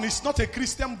of John is not a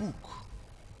Christian book.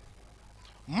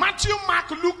 Matthew,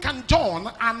 Mark, Luke, and John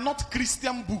are not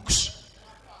Christian books.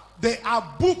 They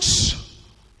are books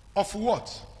of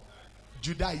what?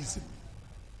 Judaism.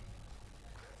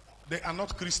 They are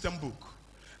not Christian book.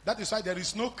 That is why there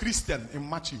is no Christian in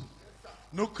Matthew,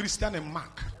 no Christian in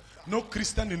Mark, no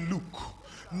Christian in Luke,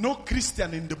 no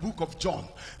Christian in the book of John.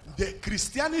 The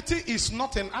Christianity is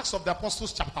not in Acts of the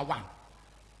Apostles chapter 1.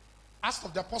 Acts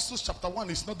of the Apostles chapter 1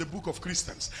 is not the book of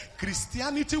Christians.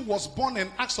 Christianity was born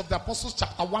in Acts of the Apostles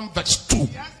chapter 1 verse 2.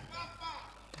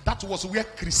 That was where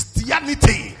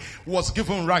Christianity was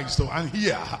given rise to. And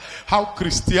here, how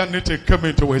Christianity came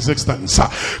into existence.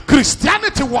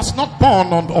 Christianity was not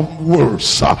born on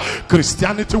words.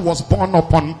 Christianity was born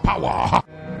upon power.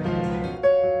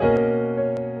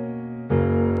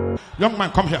 Young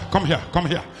man, come here, come here, come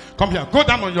here, come here. Go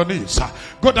down on your knees.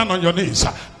 Go down on your knees.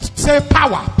 Say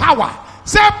power, power.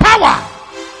 Say power.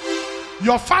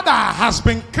 Your father has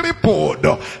been crippled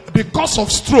because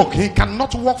of stroke. He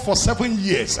cannot walk for 7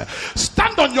 years.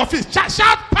 Stand on your feet.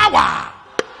 Shout power.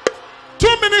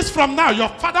 2 minutes from now, your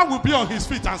father will be on his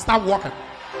feet and start walking.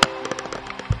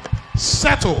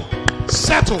 Settle,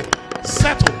 settle,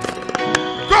 settle.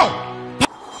 Go.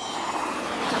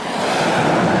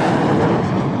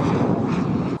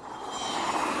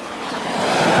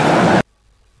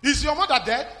 Is your mother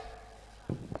dead?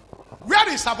 Where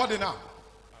is her body now?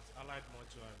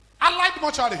 Allied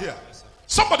mortuary here. Yes,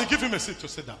 somebody give him a seat to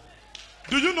sit down.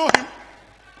 Do you know him?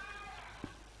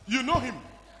 You know him.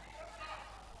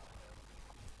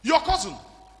 Your cousin.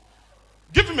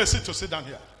 Give him a seat to sit down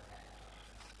here.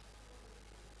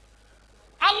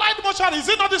 Allied mortuary. Is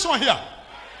it not this one here?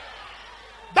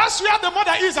 That's where the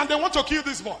mother is and they want to kill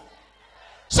this boy.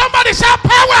 Somebody shout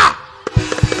power.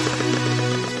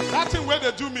 That thing where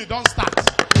they do me don't start.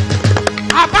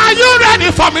 Are you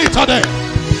ready for me today?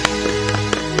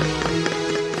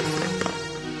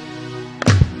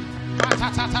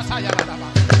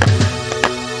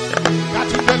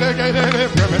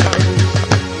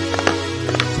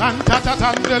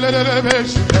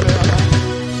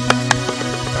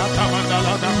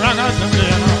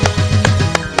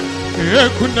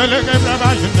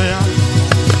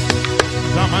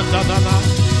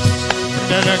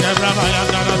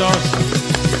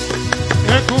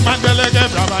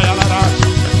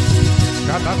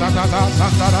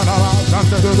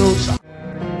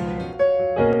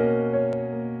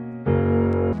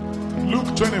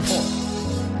 Luke 24,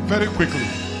 very quickly.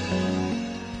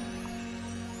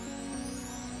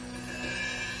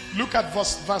 Look at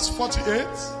verse 48.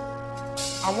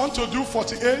 I want to do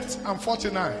 48 and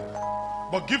 49.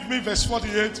 But give me verse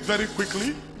 48 very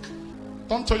quickly.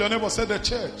 Turn to your neighbor, say the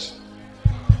church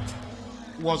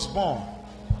was born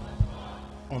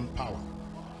on power.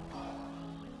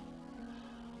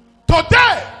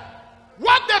 Today,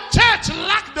 what the church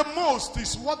lacks the most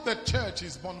is what the church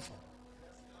is born for.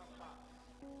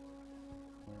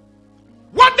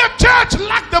 What the church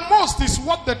lacks the most is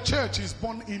what the church is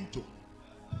born into.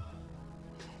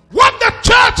 What the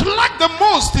church lacks the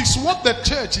most is what the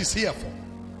church is here for.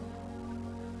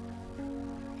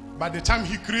 By the time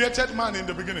he created man in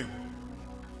the beginning,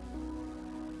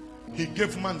 he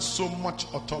gave man so much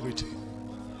authority.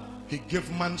 He gave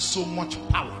man so much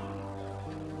power.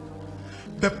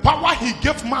 The power he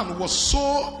gave man was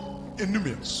so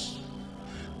enormous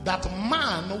that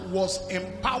man was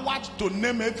empowered to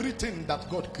name everything that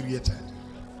God created.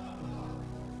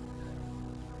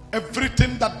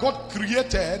 Everything that God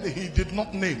created, he did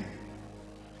not name.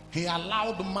 He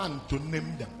allowed man to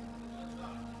name them.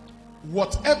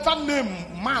 Whatever name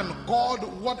man called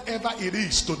whatever it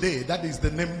is today, that is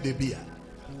the name they bear.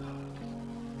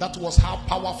 That was how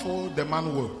powerful the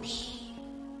man was.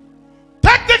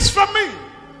 Take this from me.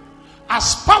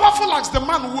 As powerful as the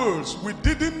man was, we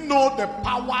didn't know the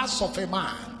powers of a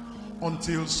man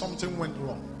until something went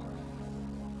wrong.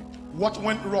 What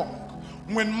went wrong?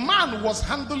 When man was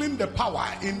handling the power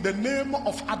in the name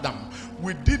of Adam,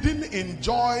 we didn't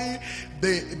enjoy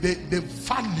the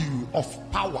value of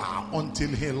power until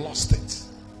he lost it.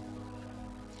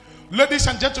 Ladies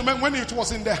and gentlemen, when it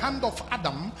was in the hand of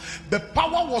Adam, the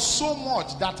power was so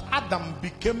much that Adam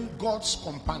became God's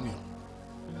companion.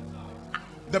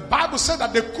 The Bible said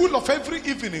that the cool of every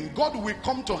evening, God will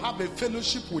come to have a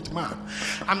fellowship with man.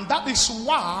 And that is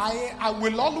why I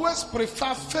will always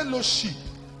prefer fellowship.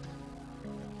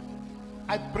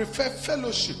 I prefer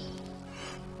fellowship.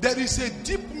 There is a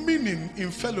deep meaning in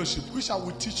fellowship, which I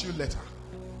will teach you later.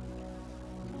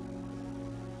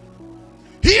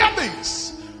 Hear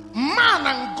this. Man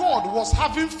and God was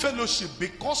having fellowship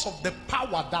because of the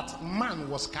power that man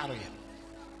was carrying.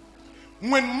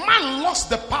 When man lost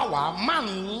the power,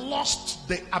 man lost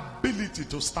the ability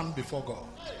to stand before God.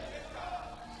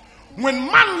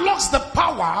 When man lost the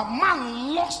power,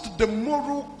 man lost the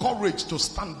moral courage to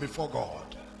stand before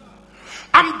God.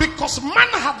 And because man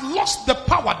had lost the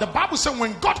power, the Bible said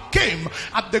when God came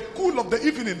at the cool of the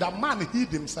evening, that man hid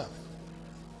himself.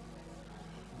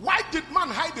 Why did man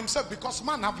hide himself? Because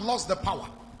man have lost the power.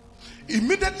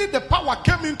 Immediately the power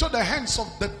came into the hands of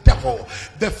the devil.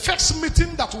 The first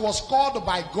meeting that was called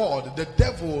by God, the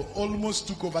devil almost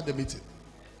took over the meeting.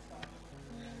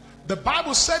 The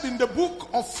Bible said in the book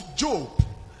of Job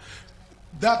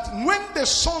that when the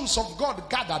sons of God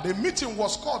gathered, a meeting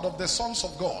was called of the sons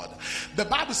of God. The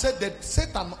Bible said that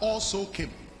Satan also came.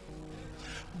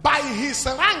 By his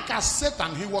rank as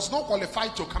Satan, he was not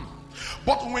qualified to come.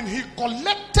 But when he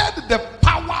collected the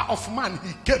power of man,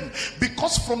 he came.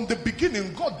 Because from the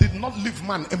beginning, God did not leave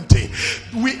man empty.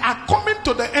 We are coming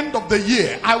to the end of the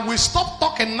year. I will stop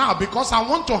talking now because I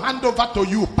want to hand over to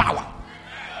you power.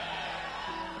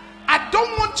 I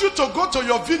don't want you to go to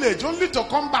your village only to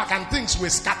come back and things will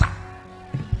scatter.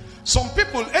 Some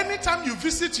people, anytime you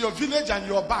visit your village and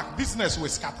you're back, business will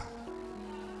scatter.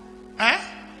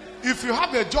 If you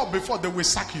have a job before, they will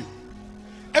sack you.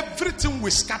 Everything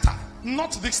will scatter.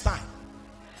 Not this time.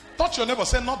 Touch your neighbor,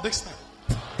 say not this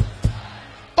time.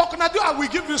 Talknado, I will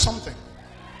give you something.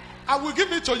 I will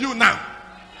give it to you now.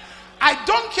 I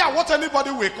don't care what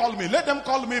anybody will call me. Let them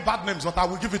call me bad names, but I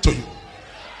will give it to you.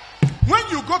 When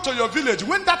you go to your village,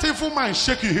 when that evil man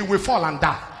shake you, he will fall and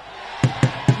die.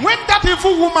 When that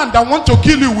evil woman that want to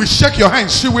kill you will shake your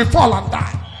hand, she will fall and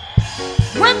die.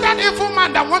 When that evil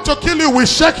man that want to kill you will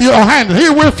shake your hand, he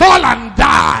will fall and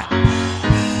die.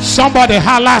 Somebody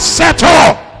holla,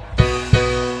 settle.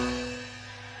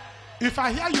 If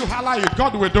I hear you holla it,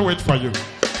 God will do it for you.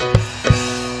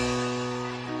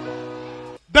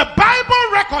 The Bible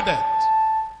recorded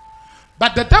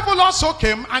that the devil also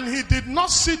came and he did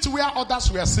not sit where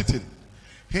others were sitting.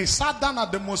 He sat down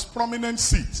at the most prominent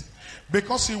seat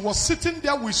because he was sitting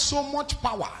there with so much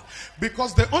power.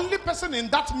 Because the only person in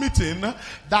that meeting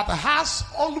that has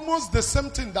almost the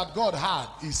same thing that God had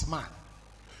is man.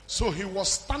 So he was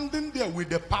standing there with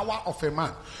the power of a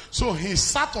man. So he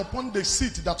sat upon the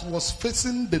seat that was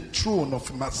facing the throne of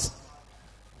mercy.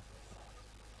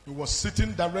 He was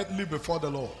sitting directly before the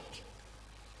Lord.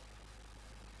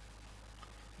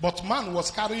 But man was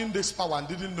carrying this power and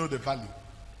didn't know the value.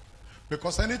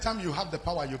 Because anytime you have the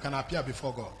power, you can appear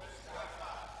before God.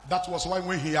 That was why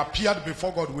when he appeared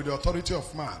before God with the authority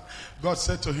of man, God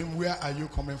said to him, where are you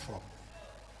coming from?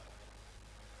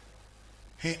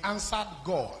 He answered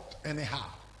God anyhow.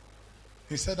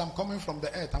 He said, I'm coming from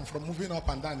the earth. I'm from moving up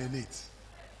and down in it.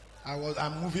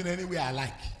 I'm moving anywhere I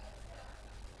like.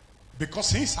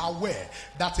 Because he's aware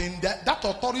that in that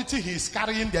authority he is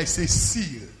carrying, there is a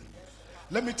seal.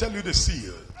 Let me tell you the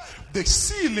seal. The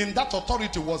seal in that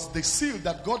authority was the seal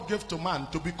that God gave to man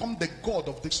to become the God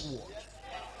of this world.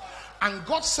 And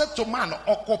God said to man,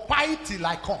 occupy till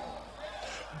I come.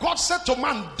 God said to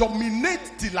man, dominate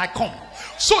till I come.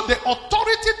 So the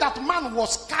authority that man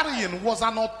was carrying was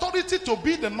an authority to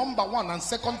be the number one and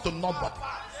second to nobody.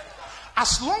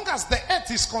 As long as the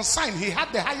earth is concerned, he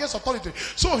had the highest authority.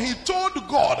 So he told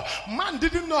God, man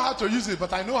didn't know how to use it,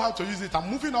 but I know how to use it.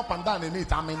 I'm moving up and down in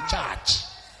it. I'm in charge.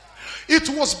 It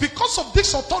was because of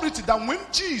this authority that when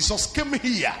Jesus came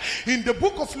here, in the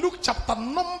book of Luke chapter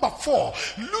number 4,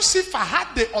 Lucifer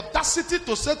had the audacity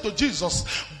to say to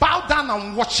Jesus, bow down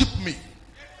and worship me.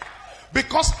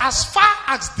 Because as far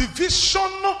as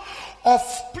division of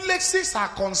places are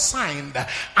concerned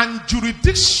and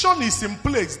jurisdiction is in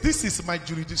place, this is my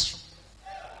jurisdiction.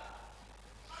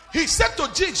 He said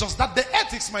to Jesus that the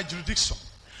earth is my jurisdiction.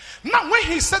 Now when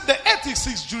he said the earth is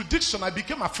his jurisdiction, I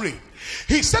became afraid.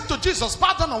 He said to Jesus,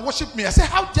 bow down and worship me. I said,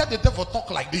 how dare the devil talk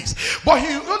like this? But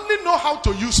he only know how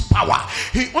to use power.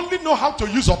 He only knows how to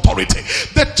use authority.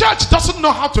 The church doesn't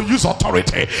know how to use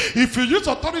authority. If you use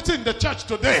authority in the church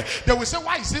today, they will say,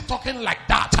 why is he talking like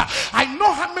that? I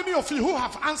know how many of you who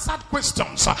have answered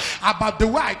questions about the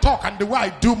way I talk and the way I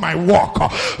do my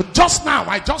work. Just now,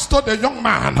 I just told a young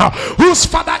man whose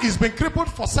father has been crippled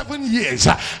for 7 years.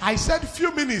 I said,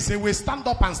 few minutes, he will stand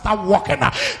up and start walking.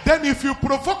 Then if you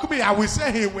provoke me, I will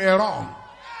say he will run.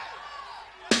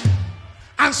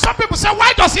 And some people say,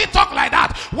 why does he talk like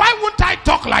that? Why wouldn't I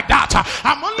talk like that?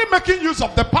 I'm only making use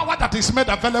of the power that is made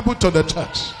available to the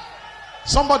church.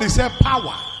 Somebody say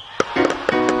power.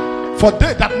 For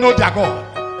they that know their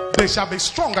God, they shall be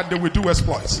strong and they will do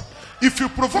exploits. If you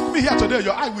provoke me here today,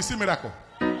 your eye will see miracle.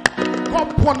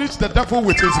 God punished the devil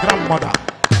with his grandmother.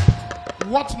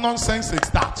 What nonsense is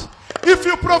that? If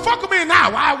you provoke me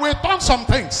now, I will turn some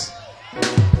things.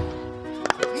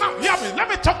 Now, hear me. Let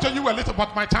me talk to you a little,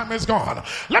 but my time is gone.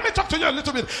 Let me talk to you a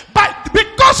little bit. But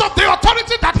because of the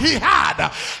authority that he had,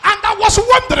 and I was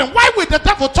wondering, why would the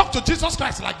devil talk to Jesus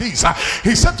Christ like this?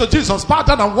 He said to Jesus, bow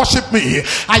down and worship me.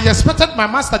 I expected my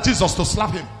master Jesus to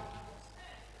slap him.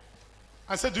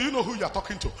 I said, do you know who you are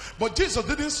talking to? But Jesus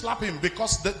didn't slap him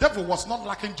because the devil was not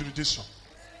lacking jurisdiction.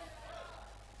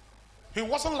 He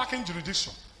wasn't lacking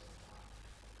jurisdiction.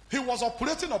 He was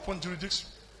operating upon jurisdiction.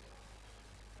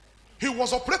 He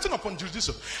was operating upon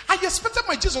jurisdiction. I expected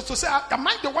my Jesus to say, am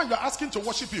I the one you're asking to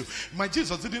worship you? My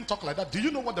Jesus didn't talk like that. Do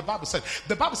you know what the Bible said?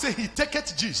 The Bible said he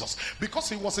taketh Jesus. Because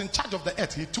he was in charge of the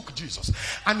earth, he took Jesus.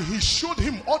 And he showed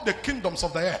him all the kingdoms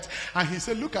of the earth. And he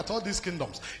said, look at all these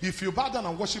kingdoms. If you bow down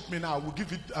and worship me now,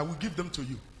 I will give them to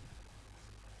you.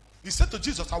 He said to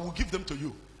Jesus, I will give them to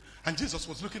you. And Jesus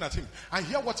was looking at him. And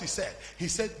hear what he said. He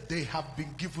said, they have been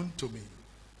given to me.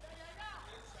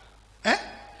 Eh?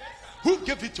 Who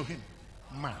gave it to him?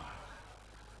 Man.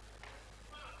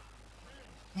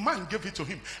 Man gave it to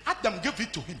him. Adam gave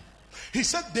it to him. He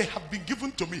said, they have been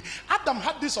given to me. Adam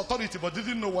had this authority but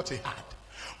didn't know what he had.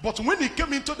 But when he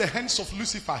came into the hands of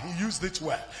Lucifer, he used it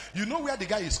well. You know where the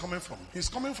guy is coming from? He's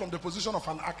coming from the position of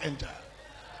an archangel.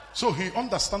 So he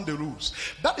understands the rules.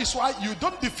 That is why you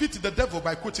don't defeat the devil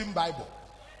by quoting Bible.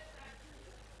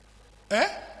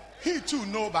 He too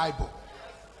knows Bible.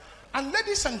 And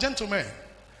ladies and gentlemen,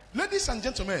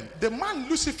 the man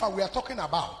Lucifer we are talking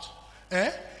about,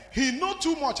 he knows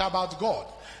too much about God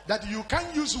that you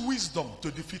can't use wisdom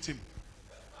to defeat him.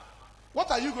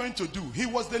 What are you going to do? He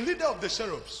was the leader of the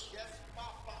cherubs.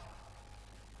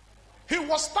 He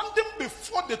was standing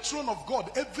before the throne of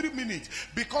God every minute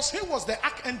because he was the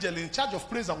archangel in charge of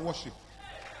praise and worship.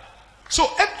 So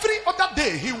every other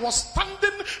day he was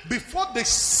standing before the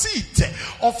seat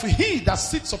of he that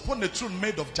sits upon the throne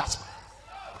made of jasper.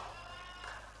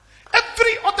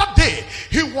 Every other day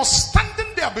he was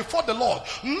standing there before the Lord,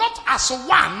 not as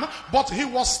one, but he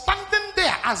was standing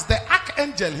there as the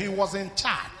archangel. He was in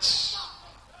charge.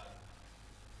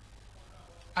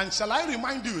 And shall I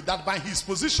remind you that by his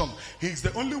position, he is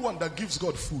the only one that gives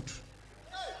God food.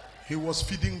 He was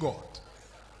feeding God.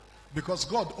 Because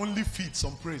God only feeds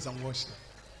on praise and worship.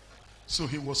 So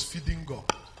he was feeding God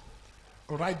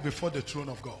right before the throne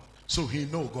of God. So he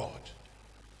knows God.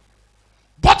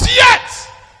 But yet,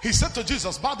 he said to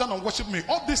Jesus, bow down and worship me.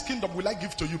 All this kingdom will I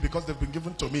give to you because they've been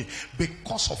given to me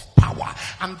because of power.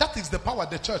 And that is the power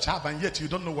the church have, and yet you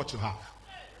don't know what you have.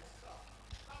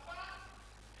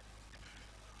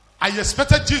 I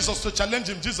expected Jesus to challenge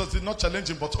him. Jesus did not challenge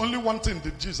him, but only one thing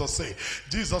did Jesus say.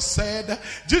 Jesus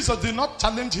did not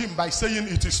challenge him by saying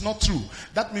it is not true.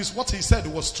 That means what he said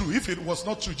was true. If it was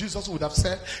not true, Jesus would have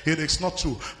said it is not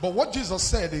true. But what Jesus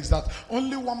said is that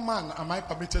only one man am I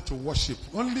permitted to worship.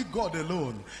 Only God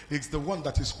alone is the one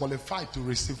that is qualified to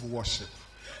receive worship.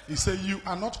 He said, you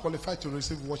are not qualified to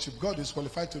receive worship. God is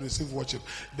qualified to receive worship.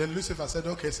 Then Lucifer said,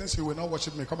 okay, since you will not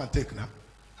worship me, come and take now.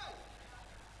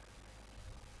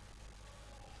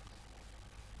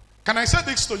 Can I say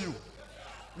this to you?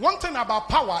 One thing about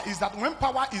power is that when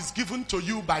power is given to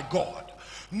you by God,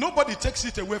 nobody takes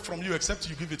it away from you except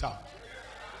you give it out.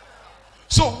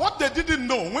 So what they didn't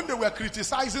know when they were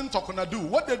criticizing Talknado,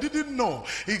 what they didn't know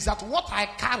is that what I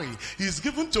carry is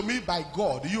given to me by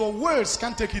God. Your words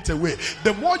can't take it away.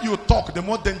 The more you talk, the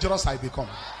more dangerous I become.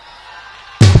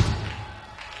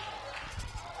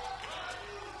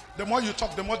 The more you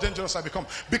talk, the more dangerous I become.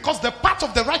 Because the path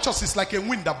of the righteous is like a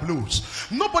wind that blows.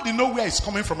 Nobody knows where it's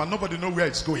coming from and nobody knows where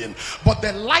it's going. But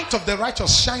the light of the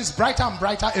righteous shines brighter and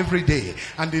brighter every day.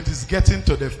 And it is getting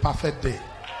to the perfect day.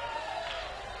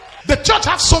 The church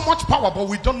has so much power, but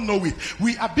we don't know it.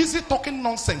 We are busy talking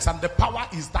nonsense and the power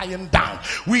is dying down.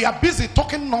 We are busy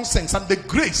talking nonsense and the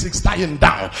grace is dying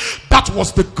down. That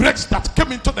was the grace that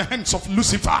came into the hands of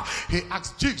Lucifer. He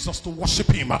asked Jesus to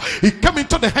worship him. He came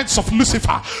into the hands of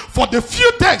Lucifer. For the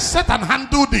few days Satan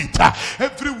handled it,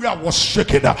 everywhere was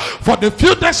shaken. For the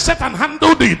few days Satan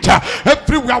handled it,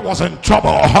 everywhere was in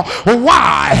trouble.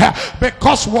 Why?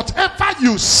 Because whatever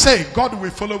you say, God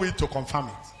will follow it to confirm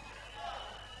it.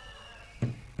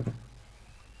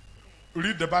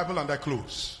 Read the Bible and I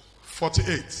close.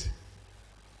 48.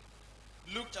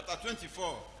 Luke chapter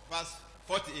 24, verse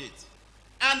 48.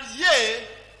 And ye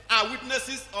are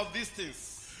witnesses of these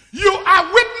things. You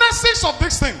are witnesses of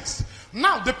these things.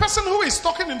 Now, the person who is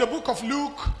talking in the book of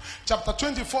Luke, chapter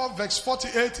 24, verse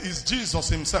 48, is Jesus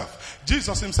himself.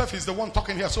 Jesus himself is the one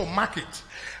talking here, so mark it.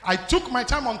 I took my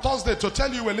time on Thursday to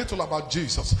tell you a little about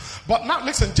Jesus. But now,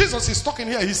 listen, Jesus is talking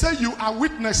here. He said, you are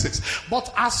witnesses.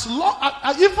 But as long,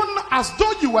 even as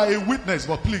though you are a witness,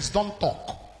 but please don't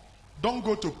talk. Don't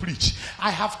go to preach. I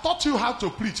have taught you how to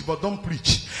preach, but don't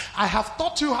preach. I have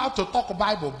taught you how to talk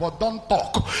Bible, but don't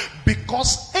talk.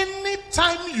 Because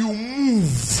anytime you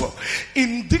move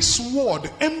in this world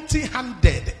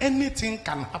empty-handed, anything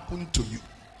can happen to you.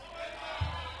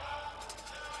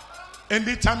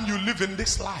 Anytime you live in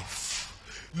this life,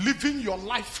 living your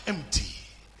life empty,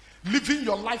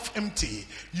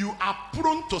 you are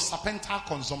prone to serpentine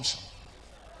consumption.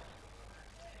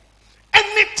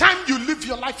 Anytime you live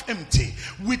your life empty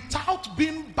without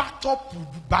being backed up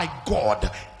by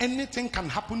God, anything can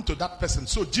happen to that person.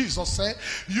 So Jesus said,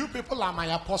 you people are my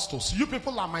apostles, you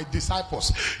people are my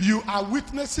disciples, you are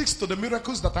witnesses to the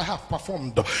miracles that I have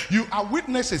performed. You are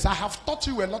witnesses. I have taught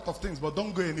you a lot of things, but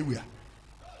don't go anywhere.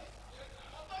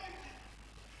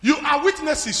 You are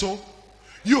witnesses. So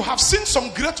you have seen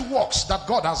some great works that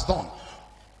God has done.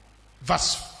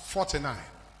 Verse 49.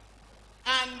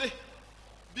 And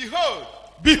behold,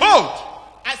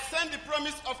 I send the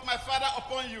promise of my Father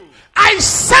upon you. I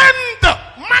send,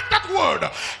 mark that word,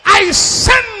 I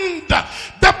send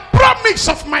the promise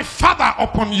of my Father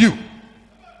upon you.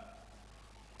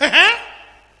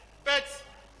 But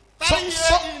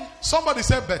somebody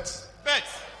say bet. Bet.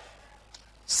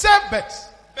 Say bet.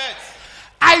 Bet.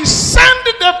 I send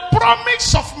the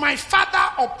promise of my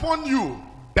Father upon you.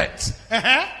 Bet.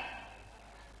 Tarry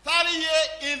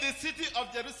ye in the city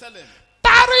of Jerusalem.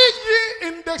 Tarry ye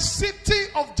in the city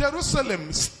of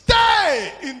Jerusalem.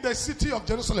 Stay in the city of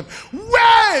Jerusalem.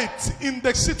 Wait in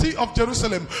the city of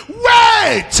Jerusalem.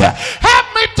 Wait.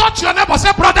 Help me touch your neighbor.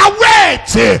 Say, brother, wait.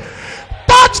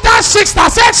 Touch that sister.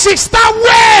 Say, sister,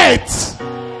 wait.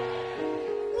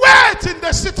 Wait in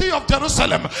the city of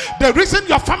Jerusalem. The reason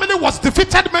your family was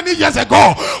defeated many years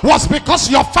ago was because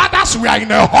your fathers were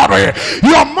in a hurry.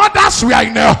 Your mothers were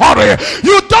in a hurry.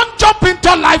 You don't jump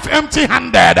into life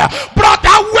empty-handed.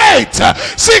 Brother, wait.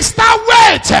 Sister,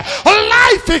 wait.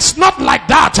 Life is not like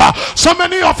that. So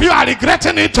many of you are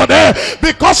regretting it today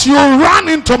because you ran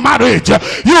into marriage.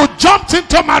 You jumped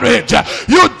into marriage.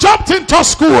 You jumped into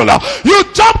school. You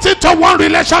jumped into one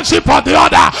relationship or the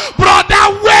other.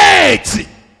 Brother, wait.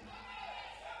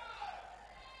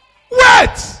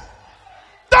 Wait.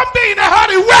 Don't be in a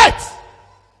hurry. Wait.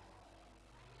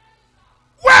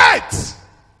 Wait.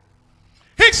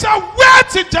 He said,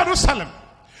 wait in Jerusalem.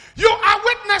 You are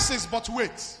witnesses, but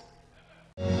wait.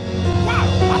 Wow.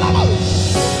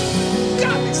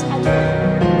 God is our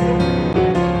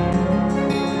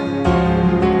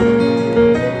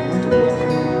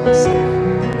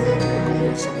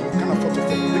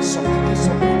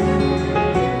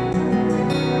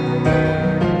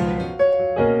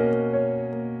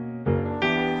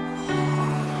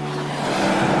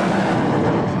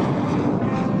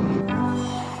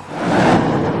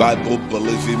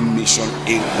Bible-believing Mission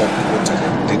Incorporated,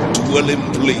 the dwelling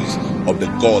place of the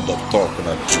God of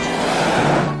Talknado.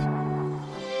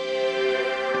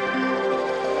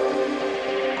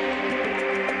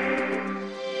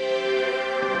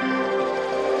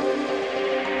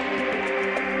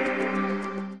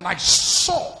 I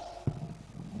saw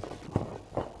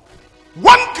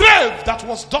one grave that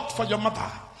was dug for your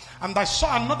mother, and I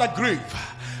saw another grave.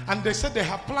 And they said they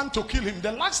have planned to kill him.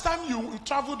 The last time you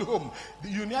traveled home,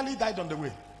 you nearly died on the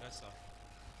way. Yes, sir.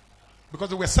 Because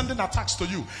they were sending attacks to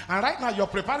you. And right now you're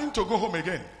preparing to go home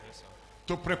again. Yes, sir.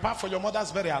 To prepare for your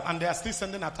mother's burial. And they are still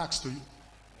sending attacks to you.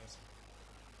 Yes, sir.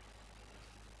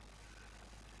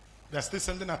 They're still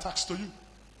sending attacks to you.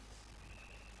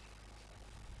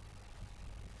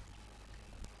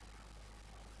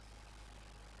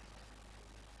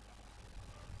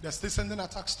 They're still sending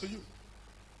attacks to you.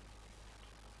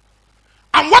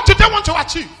 And what do they want to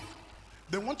achieve?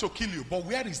 They want to kill you, but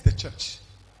where is the church?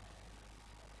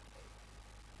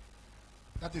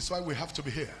 That is why we have to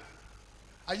be here.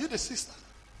 Are you the sister?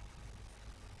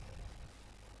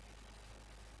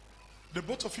 The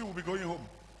both of you will be going home.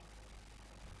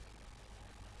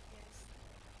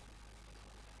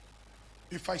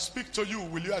 If I speak to you,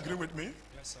 will you agree with me?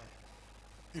 Yes, sir.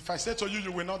 If I say to you,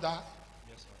 you will not die,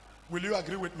 Yes, sir. will you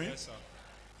agree with me? Yes, sir.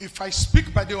 If I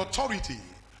speak by the authority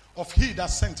of he that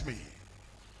sent me,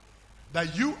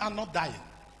 that you are not dying,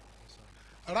 Yes,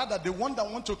 rather the one that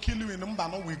want to kill you in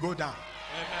Mbano will go down.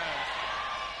 Amen.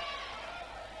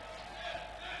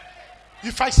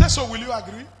 If I say so, will you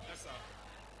agree? Yes, sir.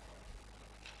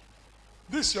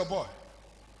 This is your boy.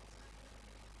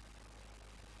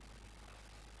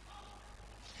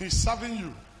 He's serving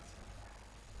you.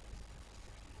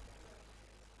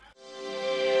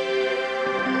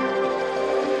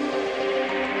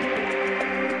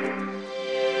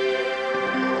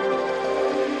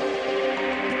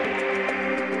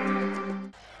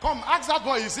 Come, ask that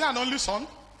boy, is he an only son?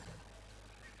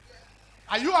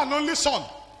 Are you an only son?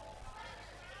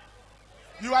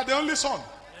 You are the only son.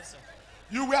 Yes, sir.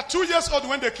 You were 2 years old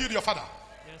when they killed your father.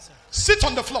 Yes, sir. Sit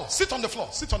on the floor, sit on the floor,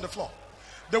 sit on the floor.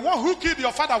 The one who killed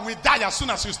your father will die as soon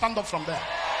as you stand up from there.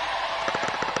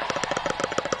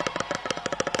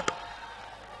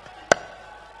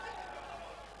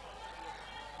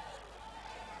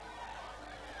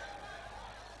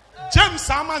 James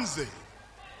Amanze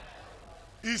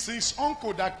is his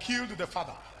uncle that killed the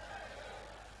father.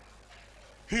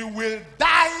 He will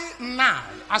die now.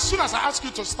 As soon as I ask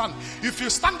you to stand, if you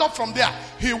stand up from there,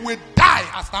 he will die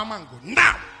as Tamango.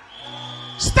 Now.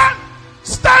 Stand.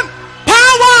 Stand.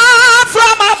 Power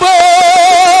from above.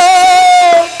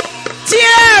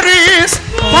 There is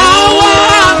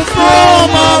power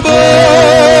from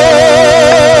above.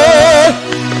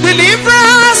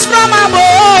 Deliverance from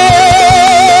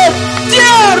above.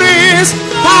 There is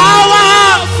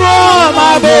power from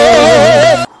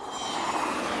above.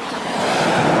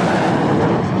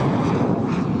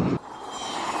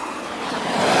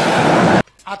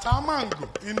 At Tamango,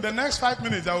 in the next 5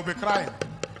 minutes, I will be crying.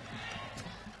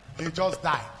 He just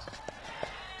died.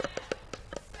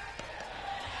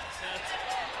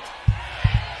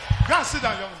 Go and sit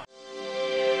down, young man.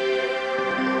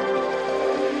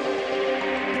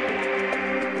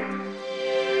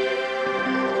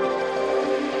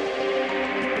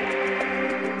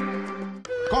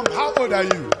 Come, how old are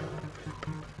you?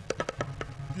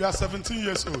 You are 17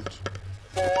 years old.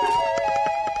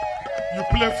 You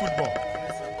play football.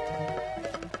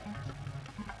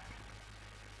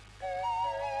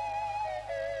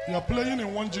 You are playing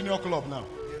in one junior club now.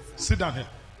 Sit down here.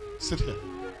 Sit here.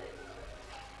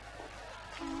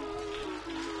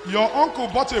 Your uncle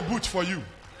bought a boot for you.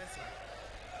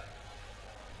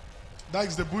 That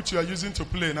is the boot you are using to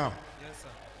play now. Yes, sir.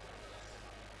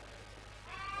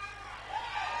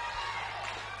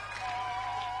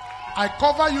 I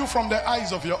cover you from the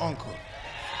eyes of your uncle.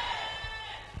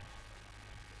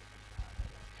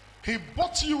 He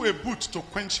bought you a boot to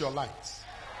quench your light.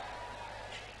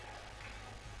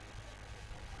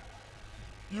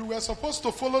 You were supposed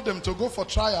to follow them to go for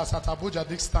trials at Abuja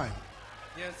this time.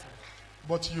 Yes, sir.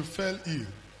 But you fell ill.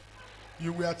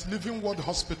 You were at Living Word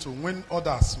Hospital when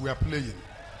others were playing.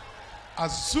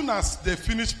 As soon as they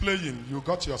finished playing, you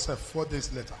got yourself 4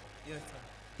 days later. Yes, sir.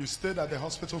 You stayed at the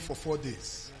hospital for 4 days.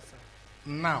 Yes, sir.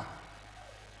 Now,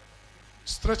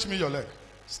 stretch me your leg.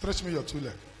 Stretch me your 2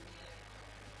 legs.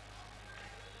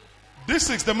 This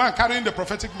is the man carrying the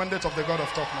prophetic mandate of the God of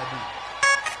Talknado.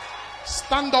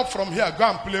 Stand up from here. Go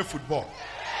and play football.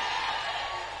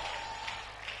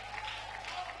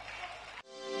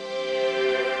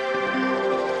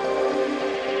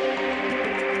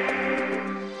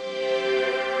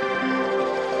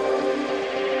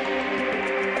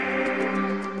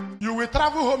 You will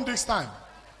travel home this time.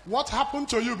 What happened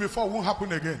to you before won't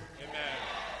happen again.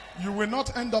 Amen. You will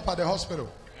not end up at the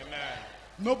hospital. Amen.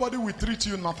 Nobody will treat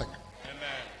you nothing.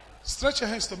 Amen. Stretch your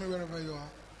hands to me wherever you are.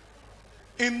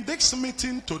 In this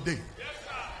meeting today,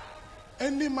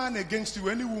 any man against you,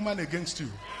 any woman against you,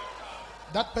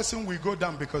 that person will go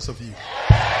down because of you.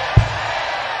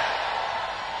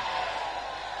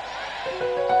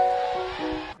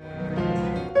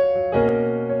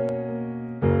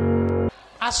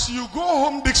 As you go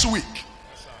home this week,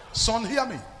 son, hear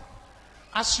me.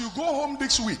 As you go home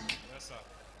this week, Yes, sir.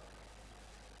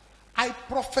 I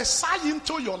prophesy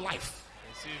into your life.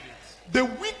 Receive it. The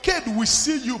wicked will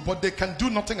see you, but they can do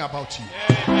nothing about you.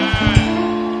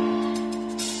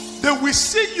 Amen. They will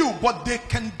see you, but they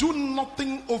can do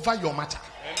nothing over your matter.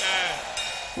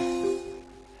 Amen.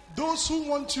 Those who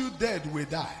want you dead will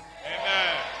die.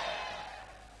 Amen.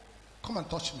 Come and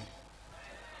touch me.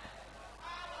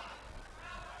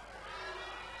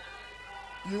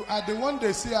 You are the one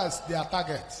they see as their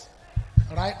target.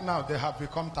 Right now, they have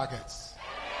become targets.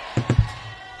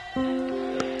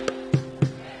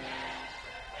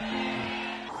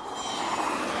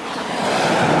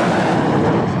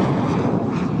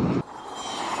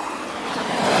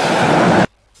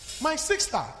 My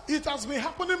sister, it has been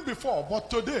happening before, but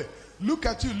today, look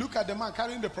at you, look at the man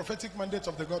carrying the prophetic mandate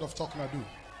of the God of Talknado.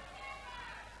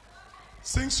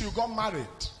 Since you got married,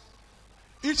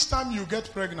 each time you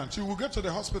get pregnant, you will get to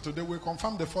the hospital, they will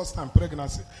confirm the first time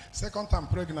pregnancy, second time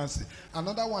pregnancy,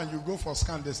 another one you go for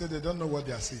scan, they say they don't know what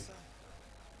they are seeing.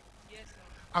 Yes, sir.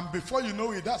 And before you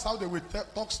know it, that's how they will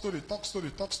talk story.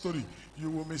 You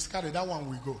will miscarry, that one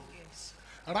will go. Yes.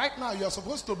 Right now, you're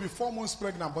supposed to be 4 months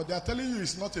pregnant, but they are telling you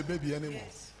it's not a baby anymore.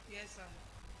 Yes. Yes, sir.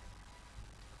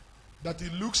 That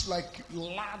it looks like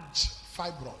large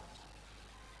fibroid.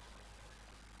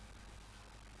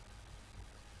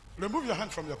 Remove your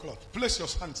hand from your cloth. Place your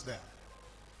hands there.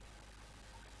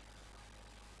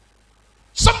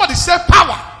 Somebody say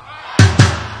power.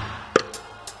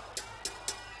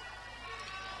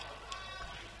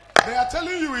 They are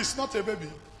telling you it's not a baby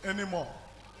anymore.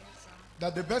 Yes, sir.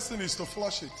 That the best thing is to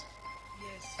flush it.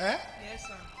 Yes. Eh? Yes,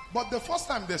 sir. But the first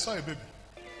time they saw a baby,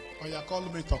 oh, you call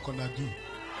me Talknado.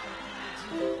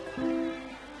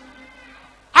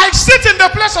 I sit in the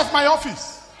place of my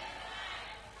office.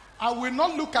 I will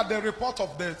not look at the report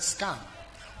of the scan.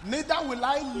 Neither will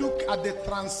I look at the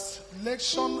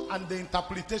translation and the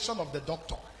interpretation of the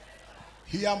doctor.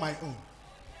 Hear my own.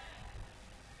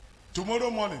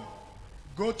 Tomorrow morning,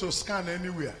 go to scan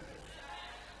anywhere.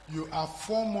 You are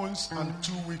 4 months and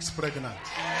 2 weeks pregnant.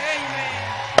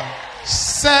 Amen.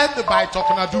 Said by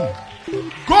Talknado.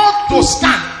 Go to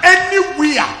scan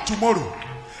anywhere tomorrow.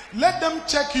 Let them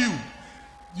check you.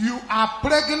 You are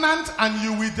pregnant and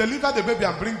you will deliver the baby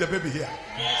and bring the baby here.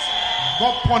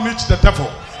 God punish the devil.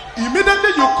 Immediately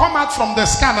you come out from the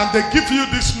scan and they give you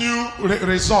this new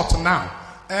result now.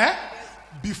 Eh?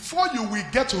 Before you will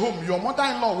get home, your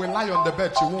mother-in-law will lie on the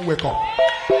bed. She won't wake up.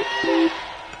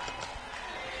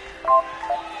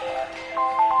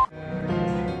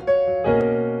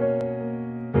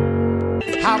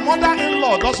 Her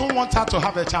mother-in-law doesn't want her to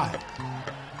have a child.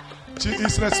 She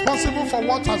is responsible for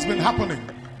what has been happening.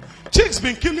 She's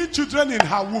been killing children in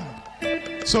her womb.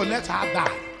 So let her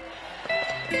die.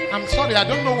 I'm sorry, I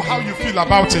don't know how you feel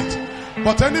about it.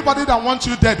 But anybody that wants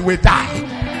you dead will die.